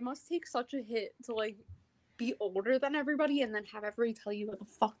that like it must take such a hit to like be older than everybody and then have everybody tell you what the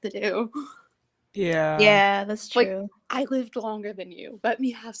fuck to do. Yeah. Yeah, that's Like, true. I lived longer than you. Let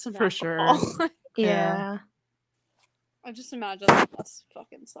me have some For alcohol. sure. Yeah. I just imagine that must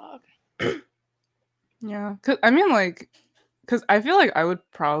fucking suck. Yeah. I mean, like, because I feel like I would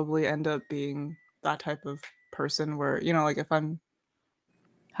probably end up being that type of person where, like if I'm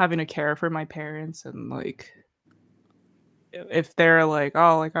having to care for my parents and like if they're like,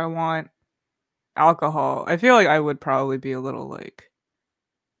 oh, like I want alcohol, I feel like I would probably be a little like,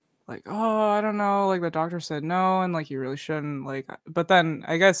 oh, I don't know, like the doctor said no, and like you really shouldn't, like, but then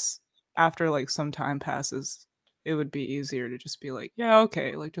I guess after like some time passes, it would be easier to just be like, yeah,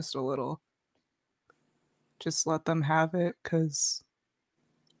 okay, like just a little, just let them have it because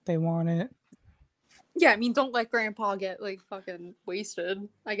they want it. Yeah, I mean, don't let grandpa get like fucking wasted.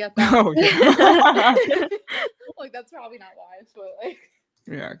 I get that. Oh yeah. Like, that's probably not wise, but like,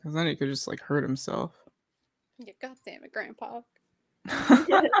 Yeah, because then he could just like hurt himself. yeah, god damn it, grandpa.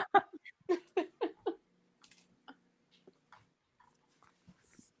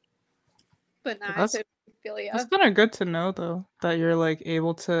 But nah, I That's totally feel ya. It's kind of good to know though that you're like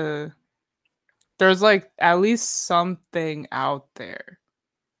able to. There's like at least something out there,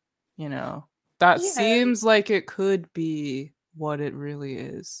 that Yeah. seems like it could be what it really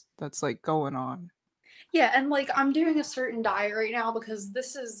is. That's like going on. Yeah, and like I'm doing a certain diet right now because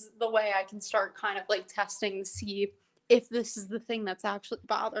this is the way I can start kind of like testing to see if this is the thing that's actually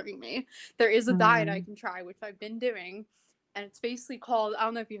bothering me. There is a diet I can try, which I've been doing, and it's basically called, I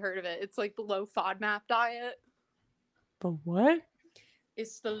don't know if you heard of it, it's like the low FODMAP diet. But what?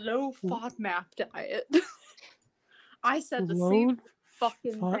 It's the low FODMAP diet. I said the same Load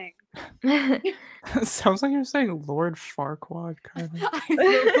fucking thing. Sounds like you're saying Lord Farquaad kind of.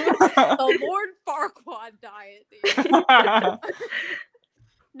 The Lord Farquaad diet, dude.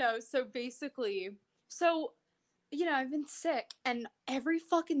 No, so basically, I've been sick, and every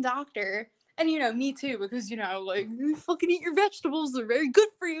fucking doctor, and me too, because like you fucking eat your vegetables, they're very good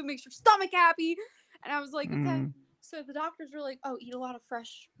for you, makes your stomach happy. And I was like, okay. So the doctors were like, oh, eat a lot of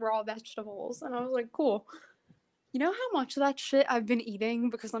fresh raw vegetables, and I was like, cool. You know how much of that shit I've been eating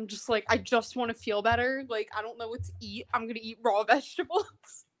because I'm just like, I just want to feel better. Like, I don't know what to eat. I'm gonna eat raw vegetables.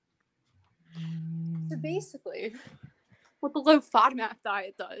 So basically, what the low FODMAP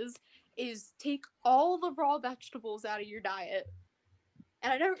diet does is take all the raw vegetables out of your diet.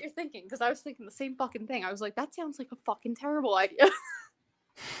 And I know what you're thinking, because I was thinking the same fucking thing. I was like, that sounds like a fucking terrible idea.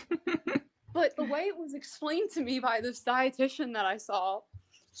 But the way it was explained to me by this dietitian that I saw,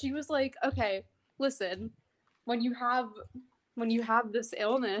 she was like, okay, listen, when you have this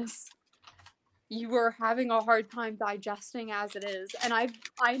illness, you are having a hard time digesting as it is. And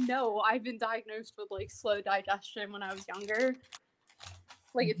I know I've been diagnosed with like slow digestion when I was younger.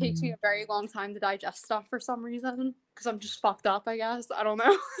 Like it takes me a very long time to digest stuff for some reason because I'm just fucked up, I guess. I don't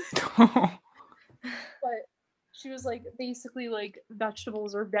know. But she was like, basically, like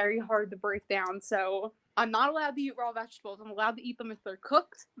vegetables are very hard to break down. So I'm not allowed to eat raw vegetables. I'm allowed to eat them if they're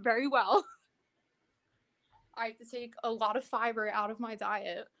cooked very well. I have to take a lot of fiber out of my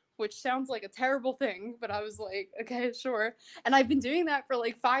diet, which sounds like a terrible thing, but I was like, okay, sure. And I've been doing that for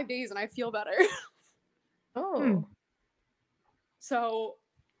like 5 days and I feel better. Oh. So,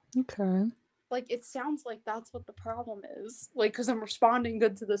 Okay. like, it sounds like that's what the problem is. Like, because I'm responding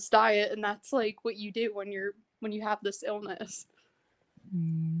good to this diet, and that's like what you do when you have this illness.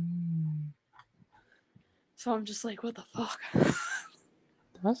 So I'm just like, what the fuck?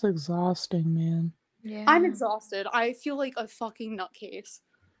 That's exhausting, man. Yeah. I'm exhausted. I feel like a fucking nutcase.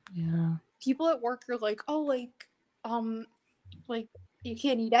 Yeah. People at work are like, oh, like you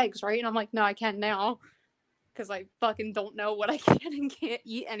can't eat eggs, right? And I'm like, no, I can now, because I fucking don't know what I can and can't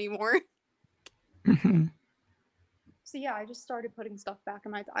eat anymore. So yeah, I just started putting stuff back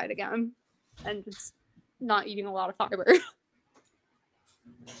in my diet again, and just not eating a lot of fiber.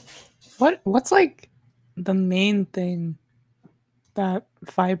 What's like the main thing that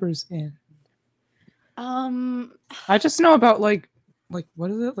fiber's in? I just know about like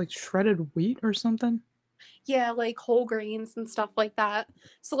what is it? Like shredded wheat or something? Yeah, like whole grains and stuff like that.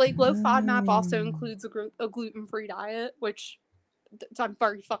 So like low FODMAP also includes a gluten-free diet, which I'm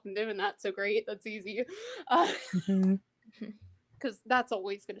already fucking doing that, so great, that's easy. Because that's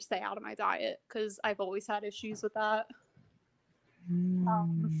always going to stay out of my diet, because I've always had issues with that.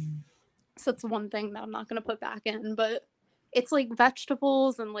 So it's one thing that I'm not going to put back in, but it's like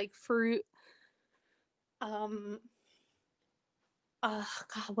vegetables and like fruit. God,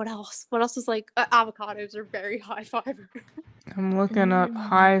 what else? What else is like avocados are very high fiber. I'm looking up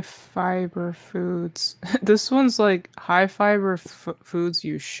high fiber foods. This one's like high fiber foods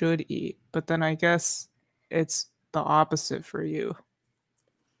you should eat, but then I guess it's the opposite for you.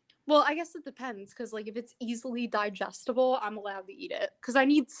 Well, I guess it depends, because like if it's easily digestible, I'm allowed to eat it, because I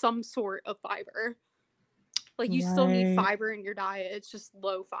need some sort of fiber. Like you still need Right. fiber in your diet. It's just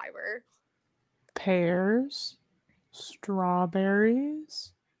low fiber. Pears,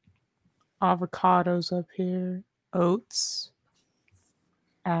 strawberries, avocados up here, oats,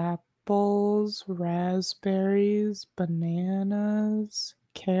 apples, raspberries, bananas,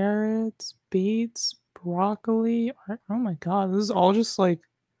 carrots, beets, broccoli. Oh my god, this is all just like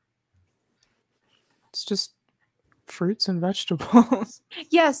it's just fruits and vegetables.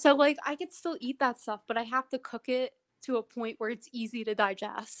 Yeah, so like I could still eat that stuff, but I have to cook it to a point where it's easy to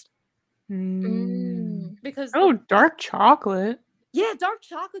digest. Because Oh, dark chocolate. yeah, dark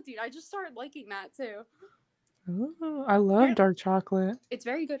chocolate, dude. I just started liking that too. Ooh, I love dark chocolate. It's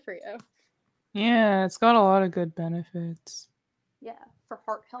very good for you. Yeah, it's got a lot of good benefits. Yeah, for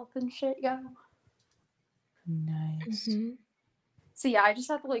heart health and shit, yeah. Nice. So yeah, I just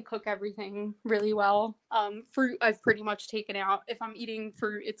have to like cook everything really well. Fruit I've pretty much taken out. If I'm eating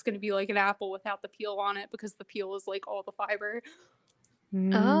fruit, it's gonna be like an apple without the peel on it, because the peel is like all the fiber.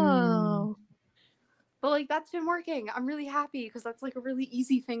 Oh. But like that's been working. I'm really happy, because that's like a really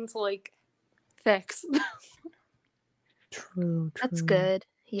easy thing to like fix. True. That's good.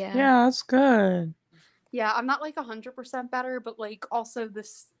 Yeah. Yeah, that's good. Yeah, I'm not like 100% better, but like also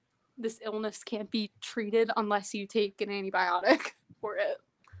this illness can't be treated unless you take an antibiotic for it.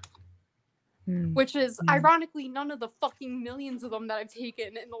 Which is ironically none of the fucking millions of them that I've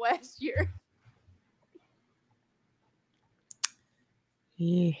taken in the last year.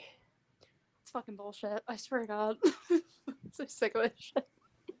 Yeah. It's fucking bullshit. I swear to God. I'm so sick of this shit.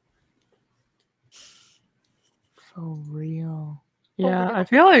 For real. Yeah, I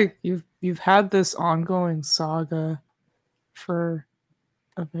feel like you've had this ongoing saga for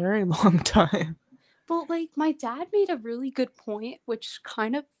a very long time. But like my dad made a really good point, which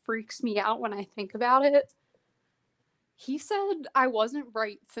kind of freaks me out when I think about it. He said I wasn't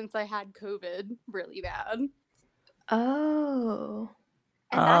right since I had COVID really bad. Oh.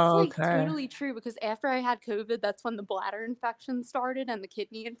 And that's like totally true, because after I had COVID, that's when the bladder infection started and the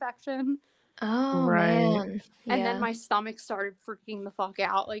kidney infection. Oh, man. And then my stomach started freaking the fuck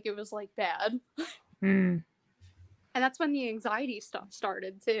out. Like it was like bad. And that's when the anxiety stuff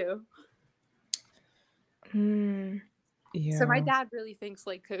started too. Yeah. So my dad really thinks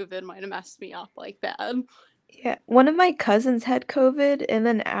like COVID might have messed me up like bad. Yeah, one of my cousins had COVID, and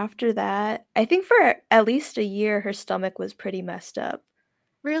then after that, I think for at least a year, her stomach was pretty messed up.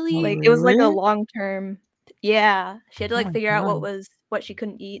 Really? Like, it was like a long-term. Yeah, she had to Oh like my figure out God. what she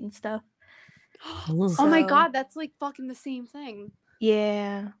couldn't eat and stuff. Oh my God, that's like fucking the same thing.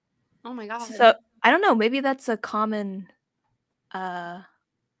 Yeah. Oh my God. So I don't know, maybe that's a common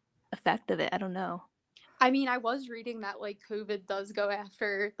effect of it. I don't know. I mean, I was reading that like COVID does go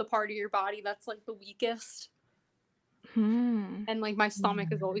after the part of your body that's like the weakest. And like my stomach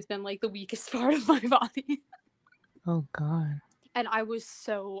has always been like the weakest part of my body. Oh God. And I was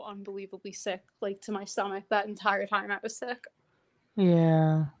so unbelievably sick, like to my stomach that entire time I was sick.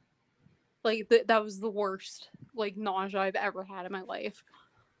 Yeah. Like that was the worst like nausea I've ever had in my life.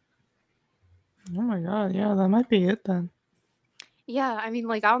 Oh my god, yeah, that might be it then. Yeah, I mean,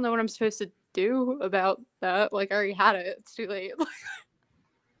 like I don't know what I'm supposed to do about that. Like I already had it. It's too late.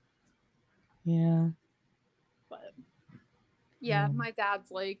 Yeah. But yeah, Mm. my dad's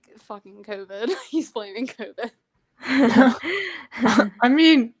like fucking COVID. He's blaming COVID. I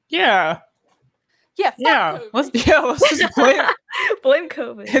mean, yeah. Yeah, fuck Yeah. COVID. Let's just blame Blame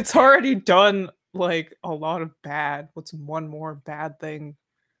COVID. it's already done like a lot of bad. What's one more bad thing?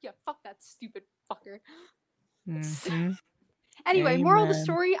 Yeah, fuck that stupid fucker. Mhm. Anyway, moral of the Amen.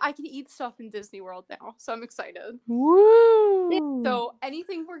 story: I can eat stuff in Disney World now, so I'm excited. Woo! So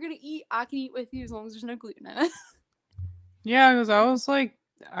anything we're gonna eat, I can eat with you as long as there's no gluten in it. Yeah, because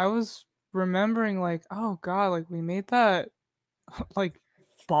I was remembering like, oh god, like we made that like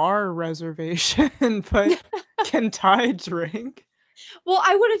bar reservation, but can Ty drink? Well,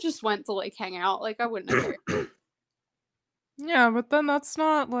 I would have just went to like hang out. Like I wouldn't have cared. Yeah, but then that's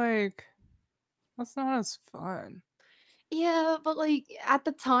not as fun. Yeah, but like at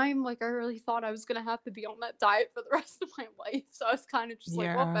the time, like I really thought I was gonna have to be on that diet for the rest of my life. So I was kind of just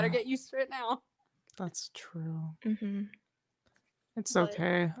like, well, better Yeah, get used to it now. that's true. Mm-hmm. It's But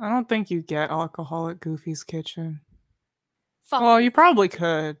okay. I don't think you get alcohol at Goofy's Kitchen. fuck Well, you. you probably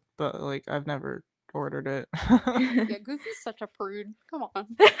could, but like I've never ordered it. Yeah, Goofy's such a prude. Come on.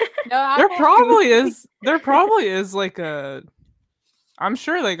 No There alcohol. probably is like a I'm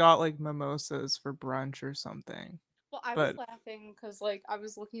sure they got like mimosas for brunch or something. Well, I was But laughing because like I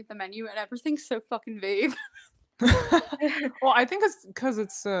was looking at the menu and everything's so fucking vague. well, I think it's because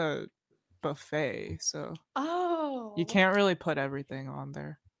it's a buffet, so you Oh. can't really put everything on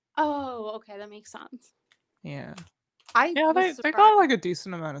there. Oh, okay, that makes sense. Yeah. I Yeah, was they got surprised. like a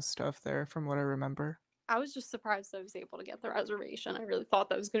decent amount of stuff there from what I remember. I was just surprised I was able to get the reservation. I really thought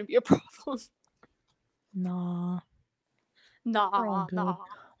that was going to be a problem. Nah, we're all Nah, good. nah.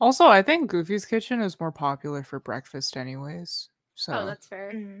 Also, I think Goofy's Kitchen is more popular for breakfast anyways. Oh, So, that's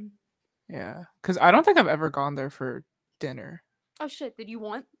fair. Mm. yeah. Because I don't think I've ever gone there for dinner. Oh shit, did you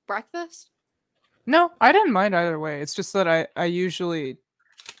want breakfast? No, I didn't mind either way. It's just that I usually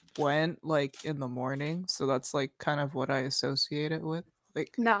went like in the morning, so that's like kind of what I associate it with.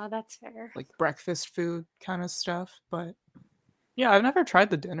 Nah, that's fair. Like breakfast food kind of stuff. But yeah, I've never tried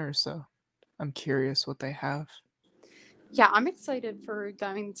the dinner, so I'm curious what they have. Yeah, I'm excited for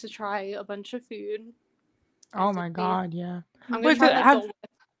going to try a bunch of food. at Oh my Disney. god, yeah. I'm gonna Wait, try but that have Dole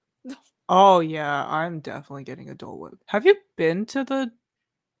Whip. oh yeah, I'm definitely getting a Dole Whip. Have you been to the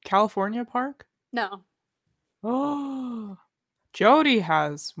California park? No, Oh, Jody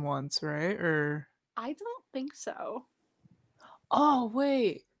has once, right? Or I don't think so. oh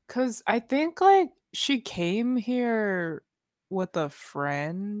wait, cause I think like she came here with a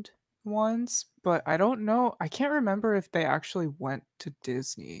friend once, but I don't know. I can't remember if they actually went to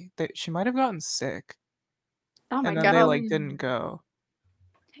Disney. She might have gotten sick, Oh my and then they god. like didn't go.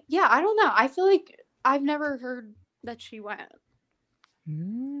 Yeah, I don't know. I feel like I've never heard that she went.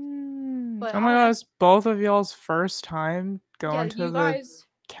 But Oh my I'll god, ask. it's both of y'all's first time Yeah, going to the you guys,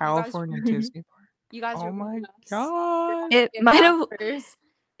 California Disney park. you guys Oh are my leaving us. god. It You're might have ambassadors.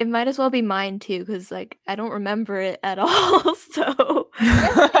 it might as well be mine too, because like I don't remember it at all. So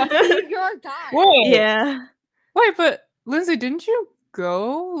See, you're our guy. Wait, yeah. wait, but Lindsay, didn't you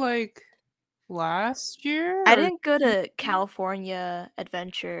go like last year? I Or didn't go to California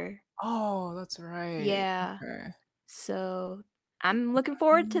Adventure. oh, that's right. Yeah. Okay. So I'm looking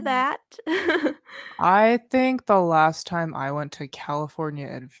forward to Mm. that. I think the last time I went to California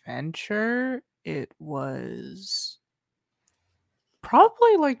Adventure, it was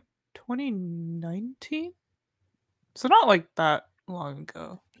probably like 2019. So not like that long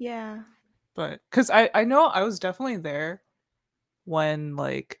ago. Yeah. But because I know I was definitely there when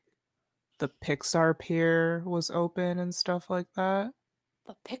like the Pixar Pier was open and stuff like that.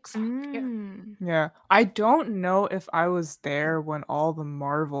 The Pixar Pier. Mm. Yeah. I don't know if I was there when all the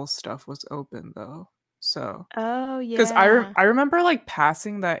Marvel stuff was open though. So, Oh because yeah. I remember like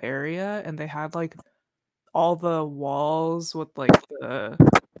passing that area and they had like all the walls with like the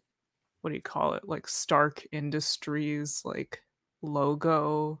what do you call it? Like Stark Industries like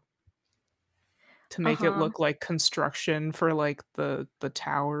logo to make it Uh-huh. look like construction for like the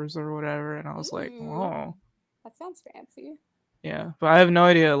towers or whatever, and I was like, Ooh, "Oh, that sounds fancy. yeah." But I have no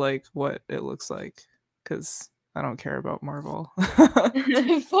idea like what it looks like cuz I don't care about Marvel.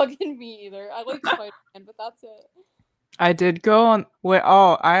 Fucking me either. I like Spider-Man, but that's it. I did go on wait,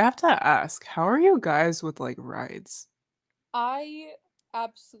 oh, I have to ask, how are you guys with like rides? I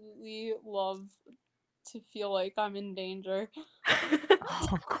absolutely love to feel like I'm in danger. Oh,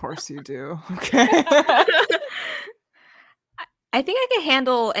 of course you do. Okay. I think I can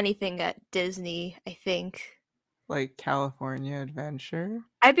handle anything at Disney, I think. Like California Adventure.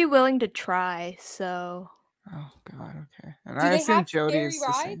 I'd be willing to try, so. Oh God. Okay. And Do I they assume have Jody scary is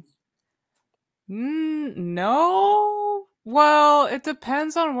the same. rides? No. Well, it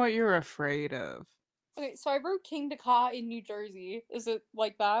depends on what you're afraid of. Okay, so I wrote King Ka in New Jersey. Is it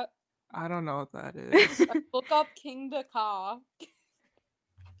like that? I don't know what that is. Look up King Ka.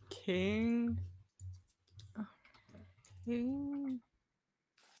 King. King.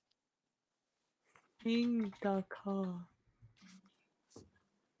 King Dakar.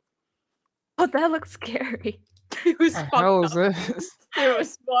 Oh, that looks scary. It was The fucked hell is up. this? It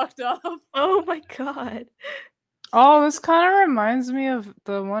was fucked up. Oh my god. Oh, this kind of reminds me of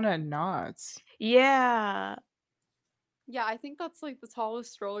the one at Knott's. Yeah. Yeah, I think that's like the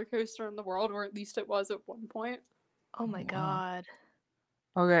tallest roller coaster in the world, or at least it was at one point. Oh my Wow. god.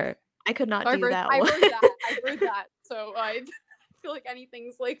 Okay. I could not So do that I one. wrote that. I wrote that. So I feel like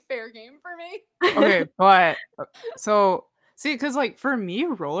anything's like fair game for me. Okay, but so see, because like for me,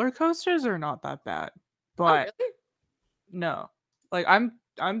 roller coasters are not that bad. But Oh, really? no, like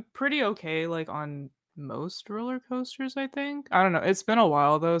I'm pretty okay like on most roller coasters. I think I don't know. It's been a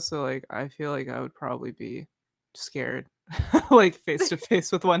while though, so like I feel like I would probably be scared, like face to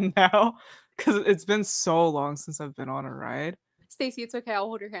face with one now, because it's been so long since I've been on a ride. Stacy, it's okay. I'll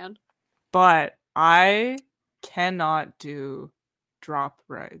hold your hand. But I cannot do drop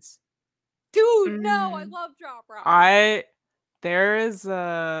rides. Dude, no, I Mm. love drop rides. There is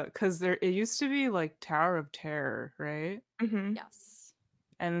because there it used to be like Tower of Terror, right? Mhm. Yes.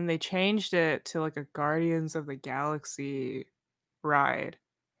 And then they changed it to like a Guardians of the Galaxy ride.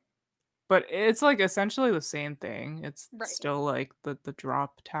 But it's like essentially the same thing. It's Right. still like the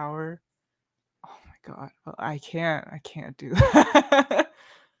drop tower. Oh my god. I can't do that.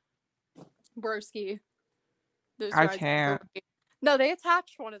 Broski. Those I rides. can't. No, they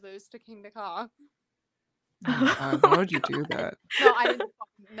attached one of those to King Ka. Oh my god, why would you do that? No, I didn't.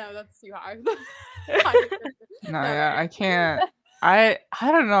 No, that's too high. No, yeah, I can't. I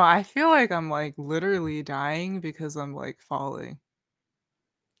don't know. I feel like I'm like literally dying because I'm like falling.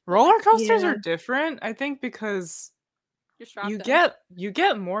 Roller coasters are Yeah. different, I think, because You're strapped in. you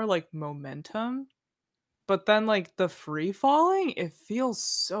get more like momentum, but then like the free falling, it feels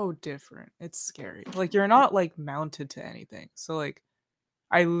so different. It's scary. Like you're not like mounted to anything. So like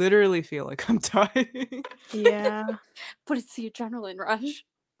I literally feel like I'm dying. Yeah. But it's the adrenaline rush.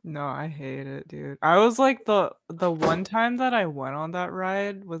 No, I hate it, dude. I was like the one time that I went on that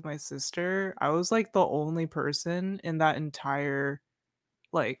ride with my sister, I was like the only person in that entire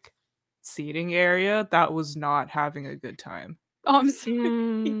like seating area that was not having a good time. Oh, I'm sorry.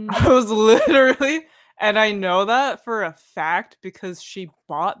 Mm. I was literally, and I know that for a fact because she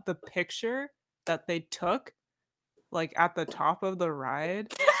bought the picture that they took like at the top of the ride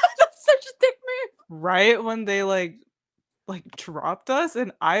That's such a dick move. right when they like dropped us,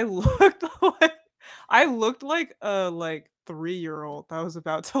 and I looked like a like 3-year-old that was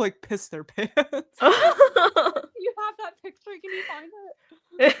about to like piss their pants. You have that picture? Can you find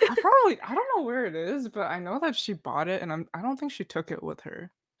it? I don't know where it is, but I know that she bought it, and I don't think she took it with her.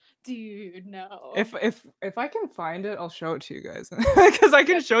 Dude, no. If I can find it, I'll show it to you guys because I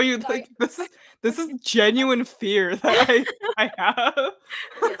can Yeah, show you like this is genuine fear that I have.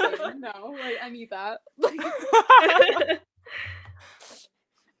 Yeah, dude, no, like, I need that. Like,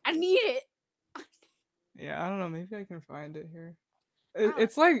 I need it. Yeah, I don't know. Maybe I can find it here. Ah.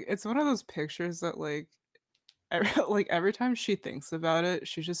 It's like it's one of those pictures that like like every time she thinks about it,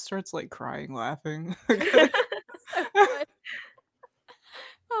 she just starts like crying, laughing.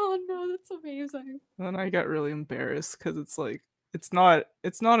 Oh no, that's amazing. Then I get really embarrassed because it's not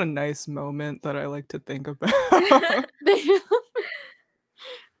a nice moment that I like to think about.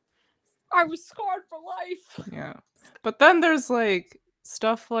 I was scarred for life. Yeah. But then there's like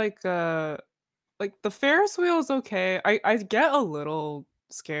stuff like the Ferris wheel is okay. I get a little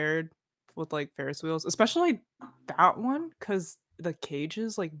scared with like Ferris wheels, especially that one because the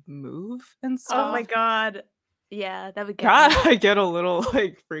cages like move and stuff. Oh my god. Yeah, that would get That me. I get a little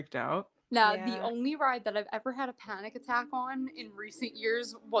like freaked out. Now, the Yeah. only ride that I've ever had a panic attack on in recent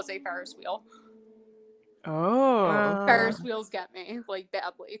years was a Ferris wheel. Oh. Ferris wheels get me like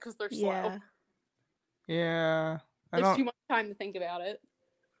badly because they're slow. Yeah. Yeah. There's too much time to think about it.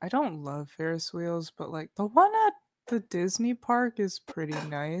 I don't love Ferris wheels, but like the one at the Disney park is pretty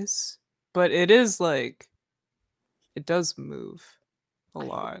nice. But it is like it does move a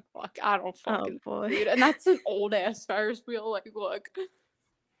lot. Fuck, I don't Oh fucking boy. dude. And that's an old ass Ferris wheel. Like, look.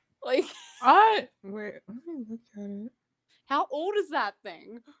 Like, wait, let me look at it. how old is that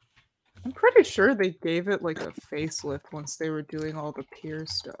thing? I'm pretty sure they gave it like a facelift once they were doing all the pier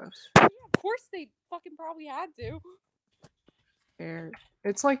stuff. Yeah, of course they fucking probably had to. There.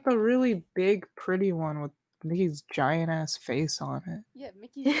 It's like the really big, pretty one with Mickey's giant ass face on it. Yeah,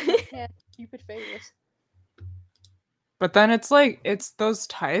 Mickey's giant stupid face. But then it's like it's those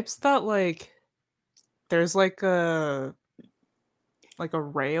types that like there's like a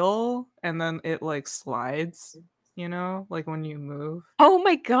rail and then it like slides, you know, like when you move. Oh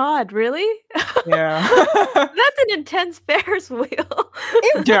my god, really? Yeah. That's an intense Ferris wheel.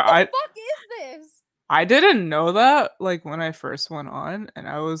 Ew, what Yeah, the fuck is this? I didn't know that like when I first went on and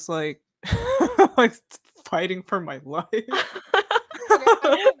I was like like fighting for my life. Okay,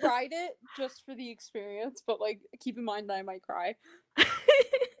 I will ride it just for the experience, but like keep in mind that I might cry. Oh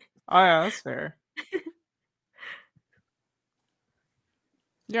yeah, that's fair.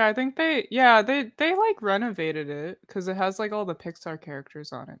 Yeah, I think they like renovated it because it has like all the Pixar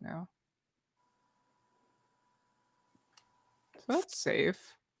characters on it now. So that's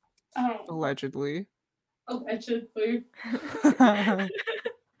safe, allegedly. Allegedly.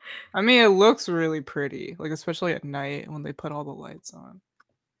 I mean, it looks really pretty, like especially at night when they put all the lights on.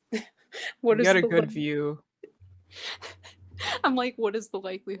 What You is get a the good view. I'm like, what is the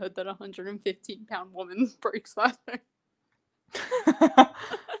likelihood that a 115-pound woman breaks that thing?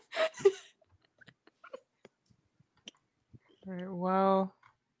 Right, well,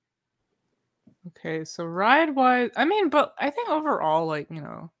 okay, so ride-wise, I mean, but I think overall, like, you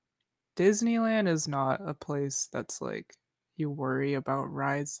know, Disneyland is not a place that's like you worry about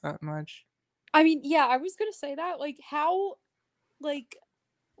rides that much. I mean, yeah, I was gonna say that. Like, how, like,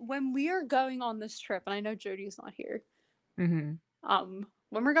 when we are going on this trip, and I know Jody's not here. Mm-hmm.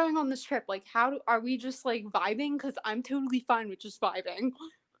 When we're going on this trip, like, are we just like vibing? Because I'm totally fine with just vibing.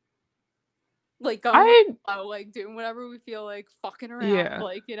 Like going with the flow, like doing whatever we feel like, fucking around, Yeah.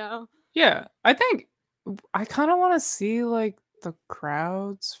 like, you know. Yeah, I think I kind of want to see like the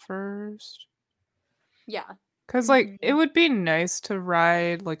crowds first. Yeah. Cause like it would be nice to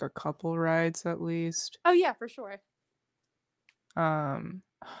ride like a couple rides at least. Oh yeah, for sure. Oh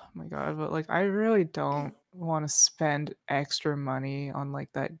my god, but like I really don't want to spend extra money on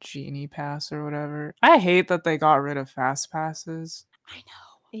like that genie pass or whatever. I hate that they got rid of fast passes. I know.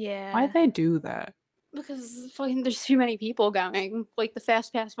 Yeah. Why'd they do that? Because fucking there's too many people going. Like the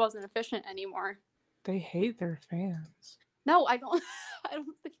fast pass wasn't efficient anymore. They hate their fans. No, I don't. I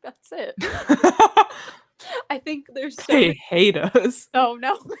don't think that's it. I think there's so They many... hate us. Oh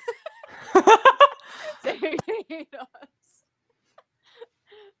no. They hate us.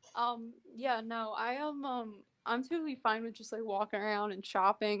 Yeah, no, I'm totally fine with just like walking around and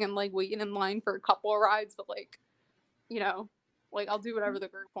shopping and like waiting in line for a couple of rides, but like, you know, like I'll do whatever the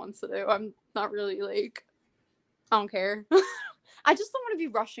group wants to do. I'm not really like, I don't care. I just don't want to be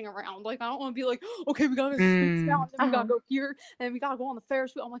rushing around. Like I don't want to be like, okay, we gotta go Space Mountain, then we gotta go here, and we gotta go on the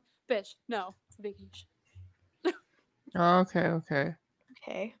Ferris wheel. I'm like, bitch, no, it's a vacation. Okay. Okay.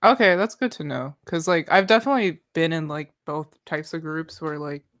 Okay, that's good to know. Cause like I've definitely been in like both types of groups where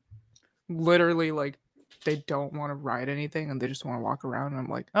like literally like they don't want to ride anything and they just want to walk around and I'm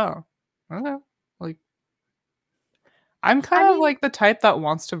like, oh, okay. Like I'm kind of like the type that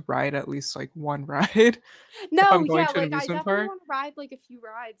wants to ride at least like one ride. No, if I'm going yeah, to an like I amusement definitely park. want to ride like a few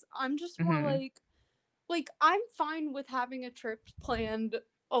rides. I'm just more like I'm fine with having a trip planned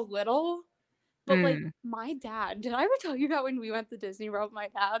a little. But like my dad, did I ever tell you about when we went to Disney World with my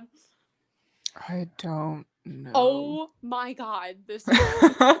dad? I don't know. Oh my god, this So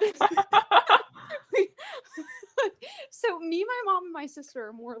me, my mom, and my sister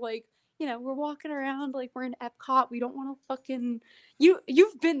are more like, you know, we're walking around like we're in Epcot. We don't want to fucking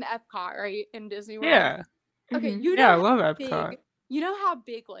you've been to Epcot, right? In Disney World. Yeah. Okay, you know yeah, I love Epcot. You know how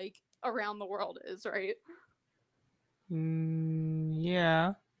big like around the world is, right?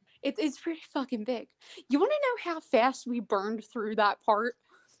 Yeah. It's pretty fucking big. You want to know how fast we burned through that part?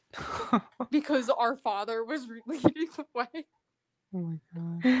 Because our father was leading the way. Oh my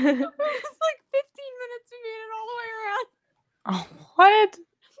god. It was like 15 minutes we made it all the way around. Oh, what?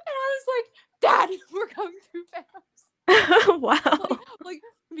 And I was like, Dad, we're going too fast. Wow. Like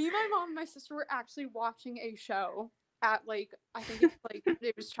me, my mom, and my sister were actually watching a show at like I think it's like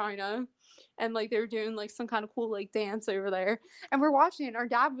it was China, and like they were doing like some kind of cool like dance over there, and we're watching it. And our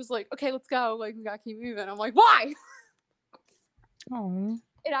dad was like, "Okay, let's go. Like we gotta keep moving." I'm like, "Why?" Oh.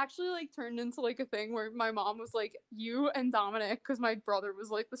 It actually like turned into like a thing where my mom was like, "You and Dominic," because my brother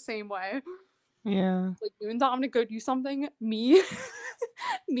was like the same way. Yeah. Like you and Dominic go do something. Me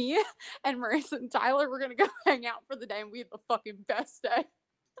and Marissa and Tyler were gonna go hang out for the day, and we had the fucking best day.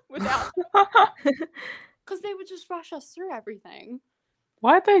 without, because they would just rush us through everything.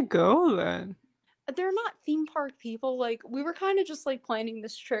 Why'd they go then? They're not theme park people. Like, we were kind of just like planning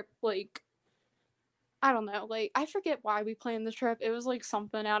this trip, like, I don't know, like, I forget why we planned the trip. It was like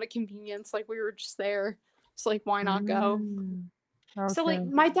something out of convenience. Like, we were just there. So, like, why not go? So, like, Okay.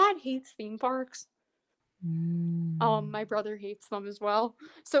 my dad hates theme parks. Mm. My brother hates them as well.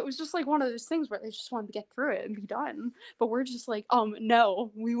 So it was just like one of those things where they just wanted to get through it and be done. But we're just like,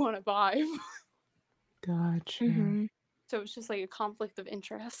 no, we want to vibe. Gotcha. Mhm. So it was just like a conflict of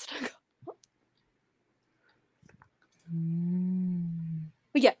interest. Mm.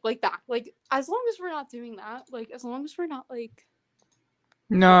 But yeah, like that. Like, as long as we're not doing that, like, as long as we're not like,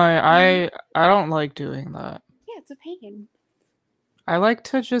 No, I don't like doing that. yeah, it's a pain. I like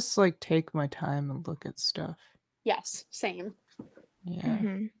to just like take my time and look at stuff. Yes, same. Yeah.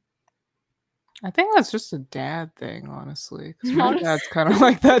 Mhm. I think that's just a dad thing, honestly. Because my Honest- dad's kind of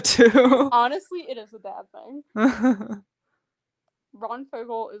like that too. Honestly, it is a dad thing. Ron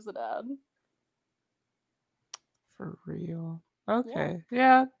Fogel is a dad. For real. Okay.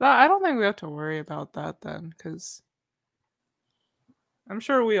 Yeah, I don't think we have to worry about that then, because I'm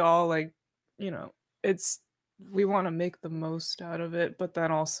sure we all like, it's we want to make the most out of it, but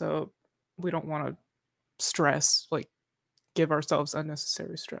then also we don't want to stress, like give ourselves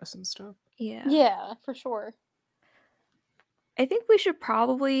unnecessary stress and stuff. Yeah. Yeah, for sure. I think we should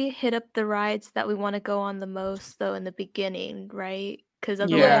probably hit up the rides that we want to go on the most though in the beginning, right? Because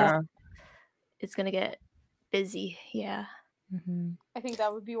otherwise Yeah. it's gonna get busy. Yeah. Mhm. I think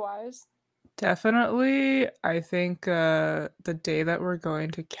that would be wise. Definitely. I think the day that we're going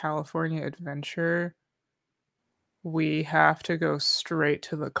to California Adventure, we have to go straight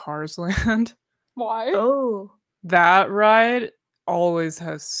to the Cars Land. Why? Oh. That ride always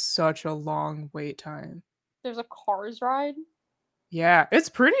has such a long wait time. There's a Cars ride? Yeah, it's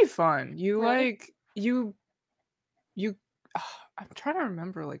pretty fun. You Really? like you I'm trying to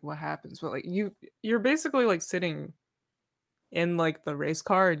remember like what happens, but like you're basically like sitting in like the race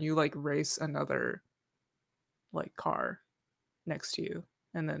car and you like race another like car next to you.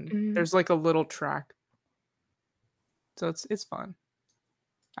 And then Mm. there's like a little track. So it's fun.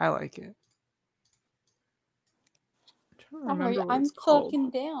 I like it. I'm trying to Alright, remember what I'm it's called. fucking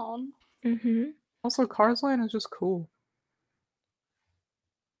down. Mhm. Also, Cars Land is just cool.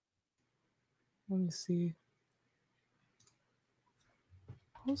 Let me see.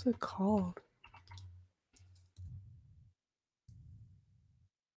 What was it called?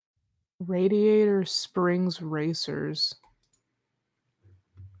 Radiator Springs Racers.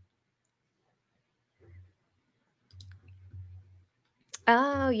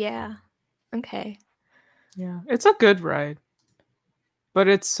 Oh yeah. Okay. Yeah, it's a good ride. But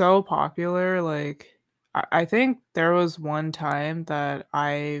it's so popular. Like, I think there was one time that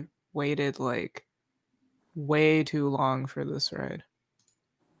I waited like way too long for this ride.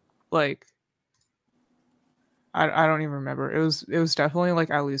 Like, I don't even remember. It was definitely like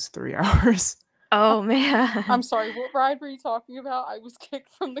at least 3 hours. Oh man. I'm sorry, what ride were you talking about? I was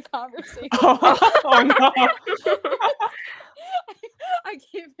kicked from the conversation. Oh no. I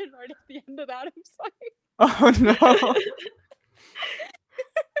came in right at the end of that. I'm sorry. Oh no.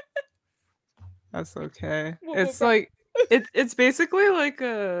 That's okay. It's like it's basically like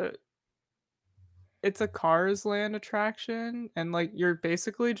it's a Cars Land attraction, and like you're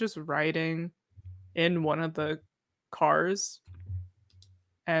basically just riding in one of the cars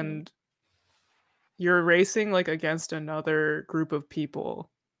and you're racing like against another group of people.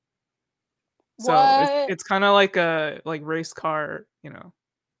 So it's What? it's kind of like a like race car,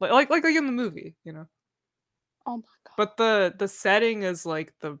 like in the movie, Oh my god. But the setting is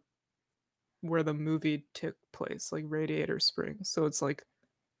like the where the movie took place, like Radiator Springs. So it's like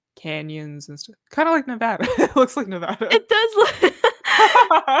canyons and stuff. Kind of like Nevada. It looks like Nevada. It does look.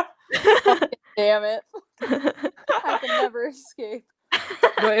 Damn it. I can never escape.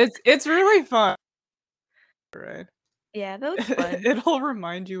 But it's really fun. Right. Yeah, that looks fun. It'll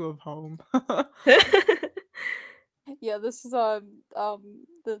remind you of home. Yeah, this is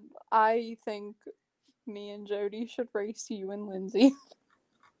I think me and Jody should race you and Lindsay.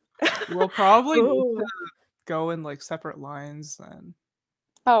 We'll probably need Ooh. to go in like separate lines then.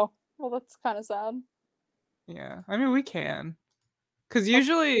 Oh, well that's kind of sad. Yeah. I mean, we can. Cuz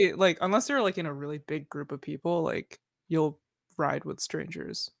usually like unless you're like in a really big group of people, like you'll ride with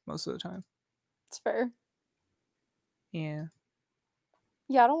strangers most of the time. It's fair. Yeah.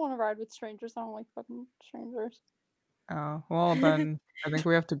 Yeah, I don't want to ride with strangers. I don't like fucking strangers. Oh, well then I think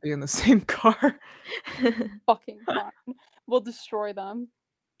we have to be in the same car. Fucking fine. We'll destroy them.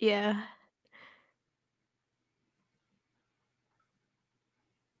 Yeah.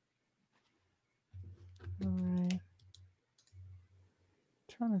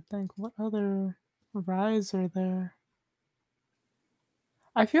 trying to think what other rides are there.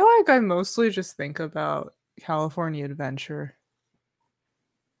 I feel like I mostly just think about California Adventure.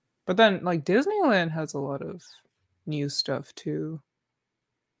 But then like Disneyland has a lot of new stuff too.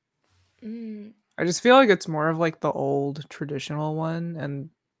 Mm, I just feel like it's more of like the old traditional one, and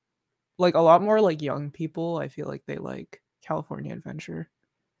like a lot more like young people, I feel like they like California Adventure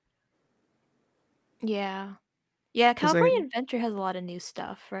yeah. Yeah, because they California Adventure has a lot of new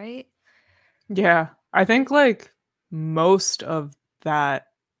stuff, right? yeah, I think like most of that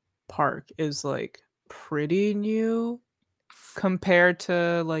park is like pretty new compared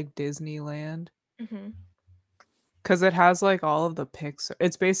to like Disneyland Mm-hmm. because it has like all of the Pixar.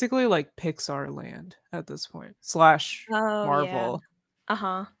 It's basically like Pixar Land at this point slash Oh, yeah. Marvel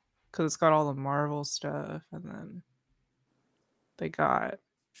Uh-huh. because it's got all the Marvel stuff, and then they got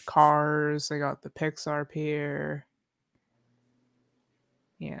Cars, they got the Pixar Pier.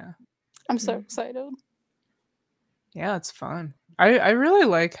 Yeah. I'm so Mhm. excited. Yeah, it's fun. I really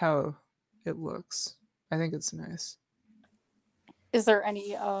like how it looks. I think it's nice. Is there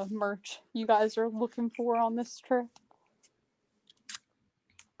any merch you guys are looking for on this trip?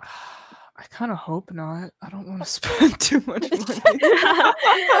 I kind of hope not. I don't want to spend too much money. You're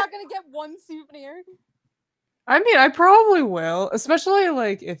not gonna get one souvenir. I mean, I probably will, especially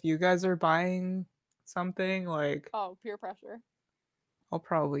like if you guys are buying something, like Oh, peer pressure. I'll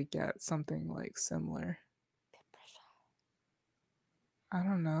probably get something like similar. I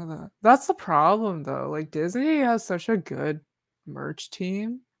don't know that. That's the problem though. Like Disney has such a good merch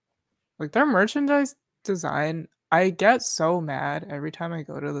team. Like their merchandise design, I get so mad every time I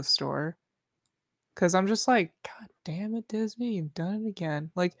go to the store cuz I'm just like, god damn it Disney, you've done it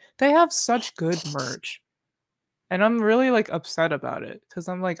again. Like they have such good merch. And I'm really like upset about it cuz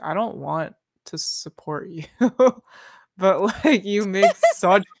I'm like I don't want to support you. But like you make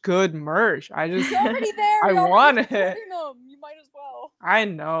such good merch. You're already there. I You're want already it. supporting them. You might as well. I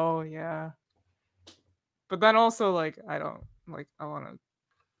know, yeah. But then also like I don't like I want to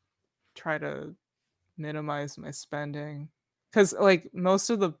try to minimize my spending cuz like most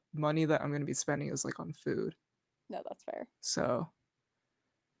of the money that I'm going to be spending is like on food. No, that's fair. So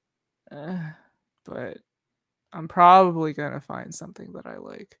but I'm probably going to find something that I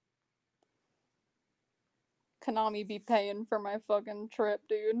like. Konami be paying for my fucking trip,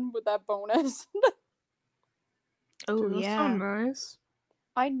 dude, with that bonus. Oh, Dude, that's so yeah. nice.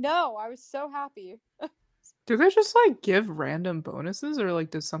 I know. I was so happy. Do they just like give random bonuses or like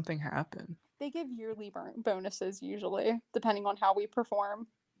does something happen? They give yearly bonuses usually, depending on how we perform.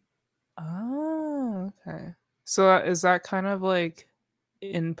 Oh, okay. So is that kind of like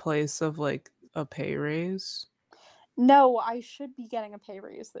in place of like a pay raise? No, I should be getting a pay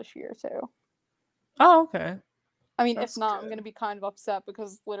raise this year too. Oh, okay. I mean, That's if not, I'm good. gonna be kind of upset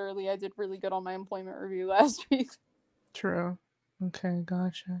because literally I did really good on my employment review last week. True. Okay,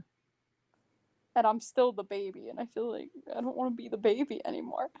 gotcha. And I'm still the baby, and I feel like I don't want to be the baby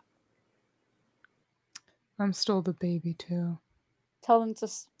anymore. I'm still the baby too. Tell them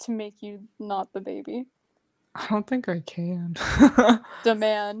to make you not the baby. I don't think I can.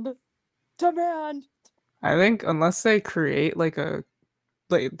 Demand. Demand! I think unless they create like a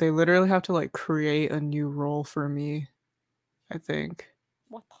like they literally have to like create a new role for me, I think,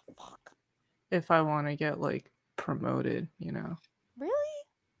 What the fuck? if I want to get like promoted, you know. Really?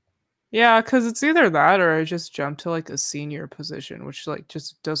 Yeah, cuz it's either that or I just jump to like a senior position, which like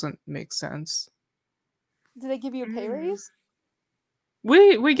just doesn't make sense. Did they give you a pay raise?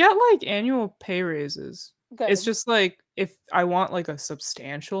 We get like annual pay raises. Good. It's just like if I want like a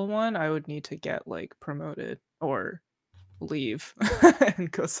substantial one, I would need to get like promoted or leave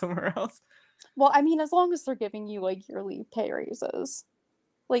and go somewhere else. Well, I mean, as long as they're giving you like yearly pay raises,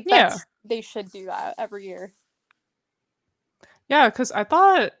 like Yeah. they should do that every year. Yeah, cuz I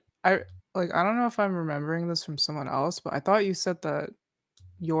thought I like I don't know if I'm remembering this from someone else, but I thought you said that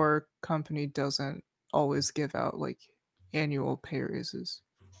your company doesn't always give out like annual pay raises.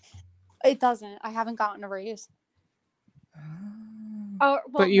 It doesn't. I haven't gotten a raise. Oh,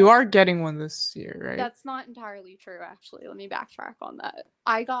 well, But you no, are getting one this year, right? that's not entirely true. Actually, let me backtrack on that.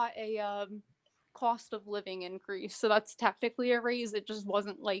 I got a cost of living increase, so that's technically a raise. It just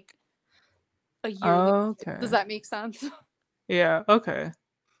wasn't like a yearly. Okay. Does that make sense? Yeah, okay.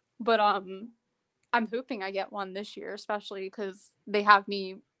 But I'm hoping I get one this year, especially because they have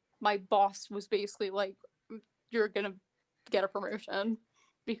me. My boss was basically like, "You're gonna get a promotion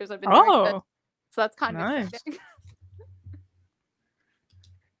because I've been doing good." Oh, So that's kind of nice. exciting.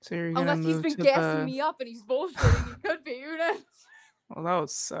 So you're gonna Unless he's move been to gassing the me up and he's bullshitting, he could be, who knows? well, that would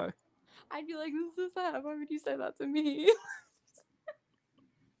suck. I'd be like, this is sad. Why would you say that to me?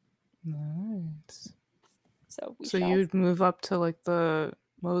 Nice. So we So shall. you'd move up to like the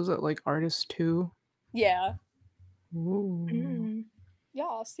what was it, like artist 2? Yeah. Ooh. Mm.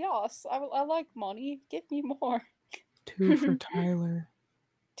 Yes, yes. I like money. Give me more. 2 for Tyler.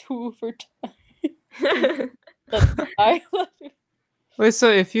 2 for I Wait,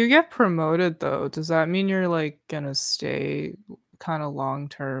 so if you get promoted though, does that mean you're like gonna stay kind of long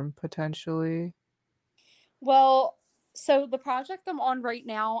term potentially? Well, so the project I'm on right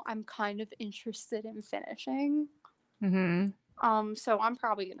now, I'm kind of interested in finishing. Mm-hmm. So I'm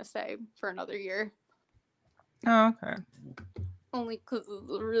probably gonna stay for another year. Oh, okay. Only because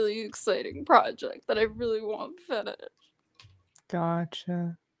it's a really exciting project that I really want finished.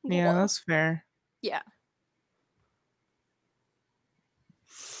 Gotcha. Yeah, Well, that's fair. yeah.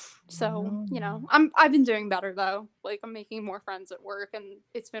 So, Mm. I've been doing better though. Like I'm making more friends at work and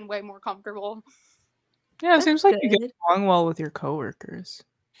it's been way more comfortable. Yeah, it That's seems like you get good. along well with your coworkers.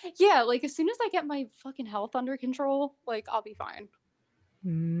 Yeah, like as soon as I get my fucking health under control, like I'll be fine.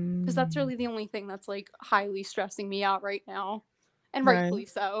 Because that's Mm, really the only thing that's like highly stressing me out right now. And right. rightfully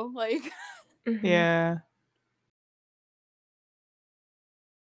so. Like Mhm. Yeah.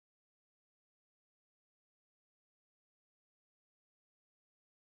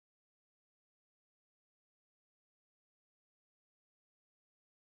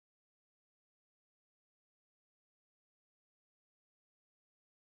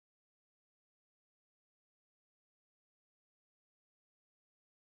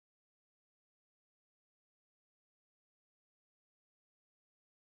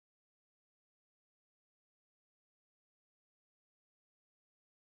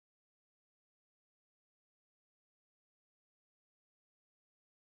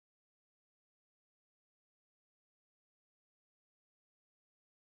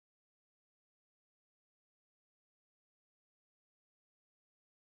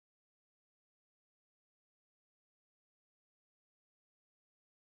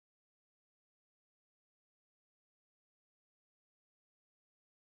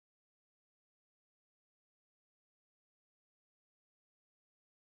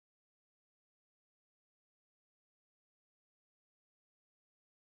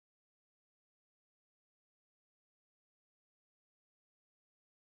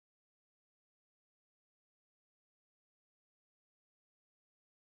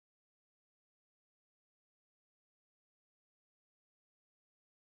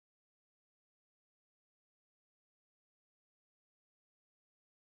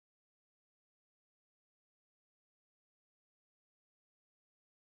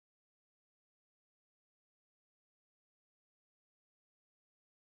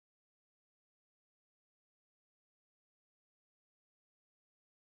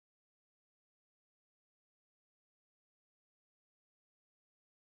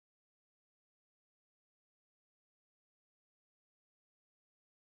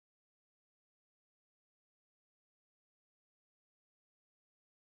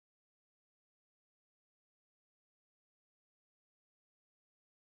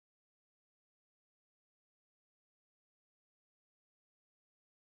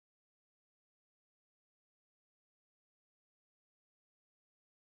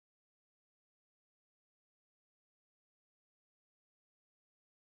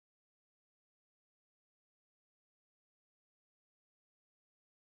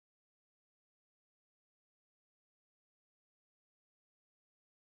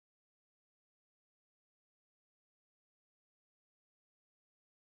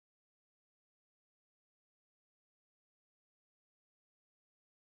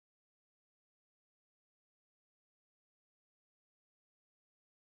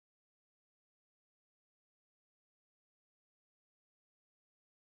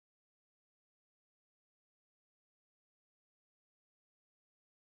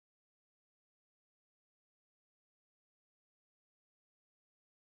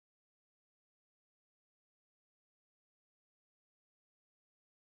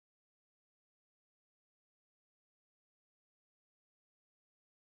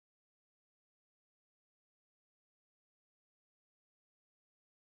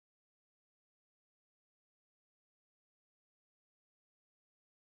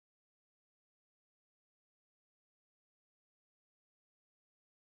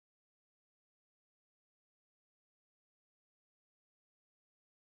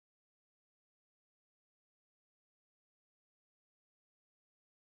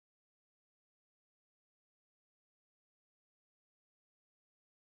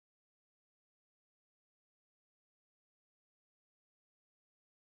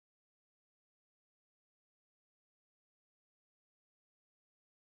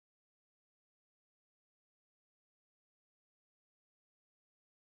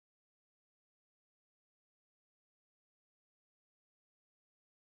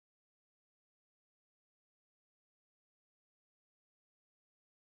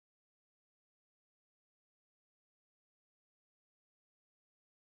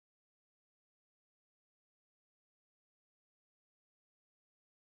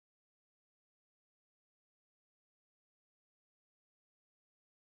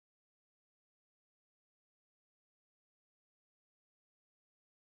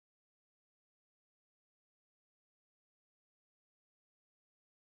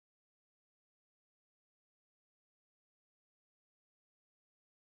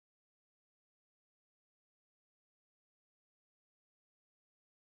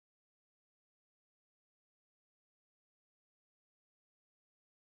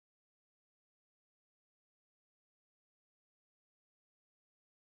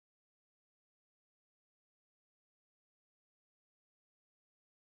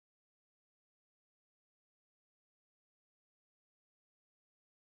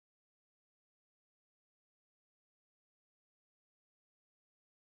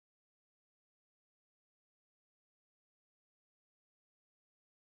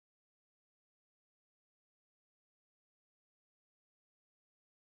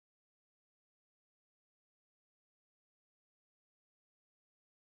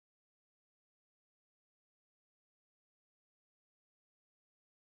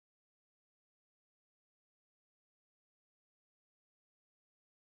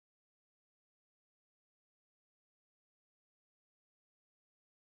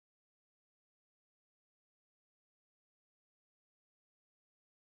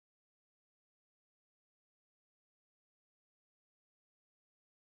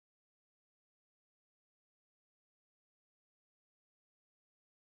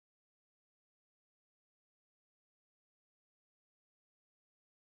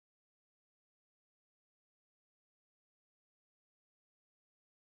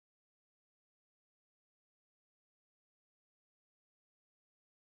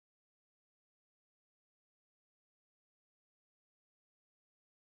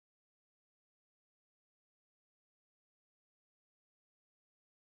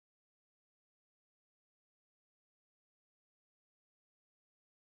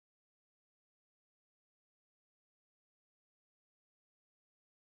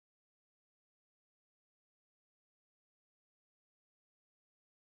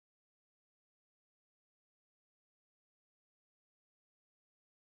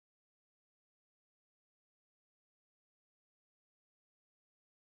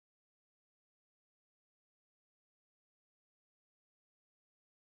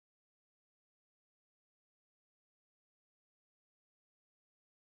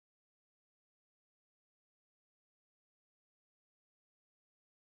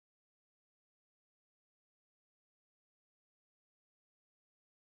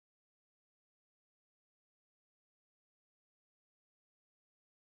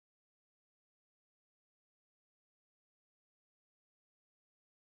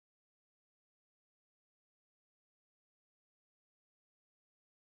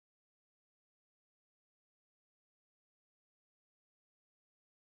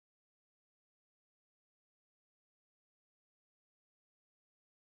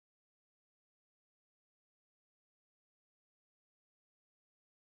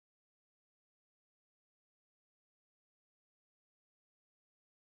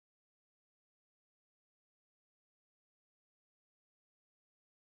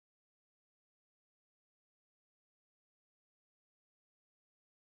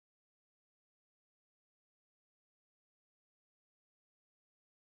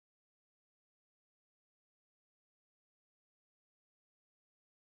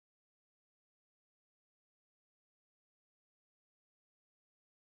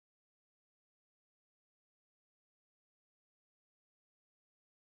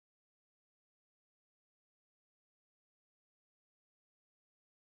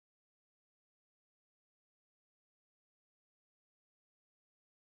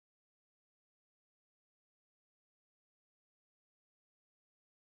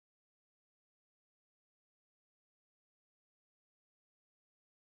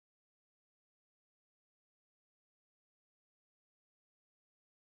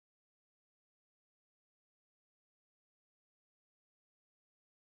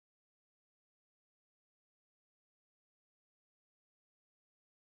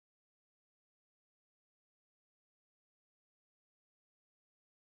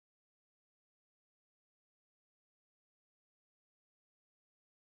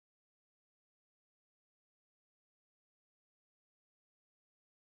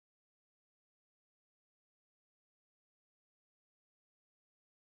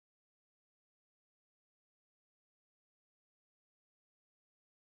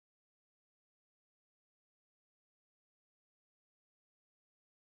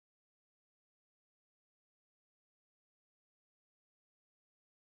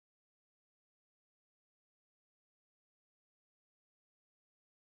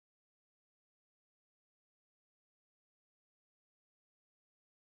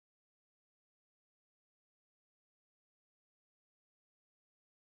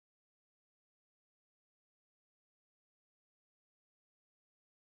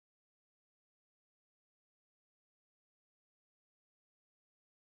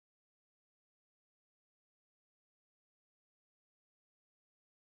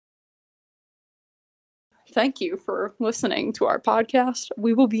 thank you for listening to our podcast.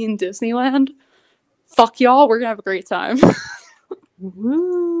 We will be in Disneyland. Fuck y'all, we're gonna have a great time.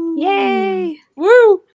 Woo! Yay! Woo!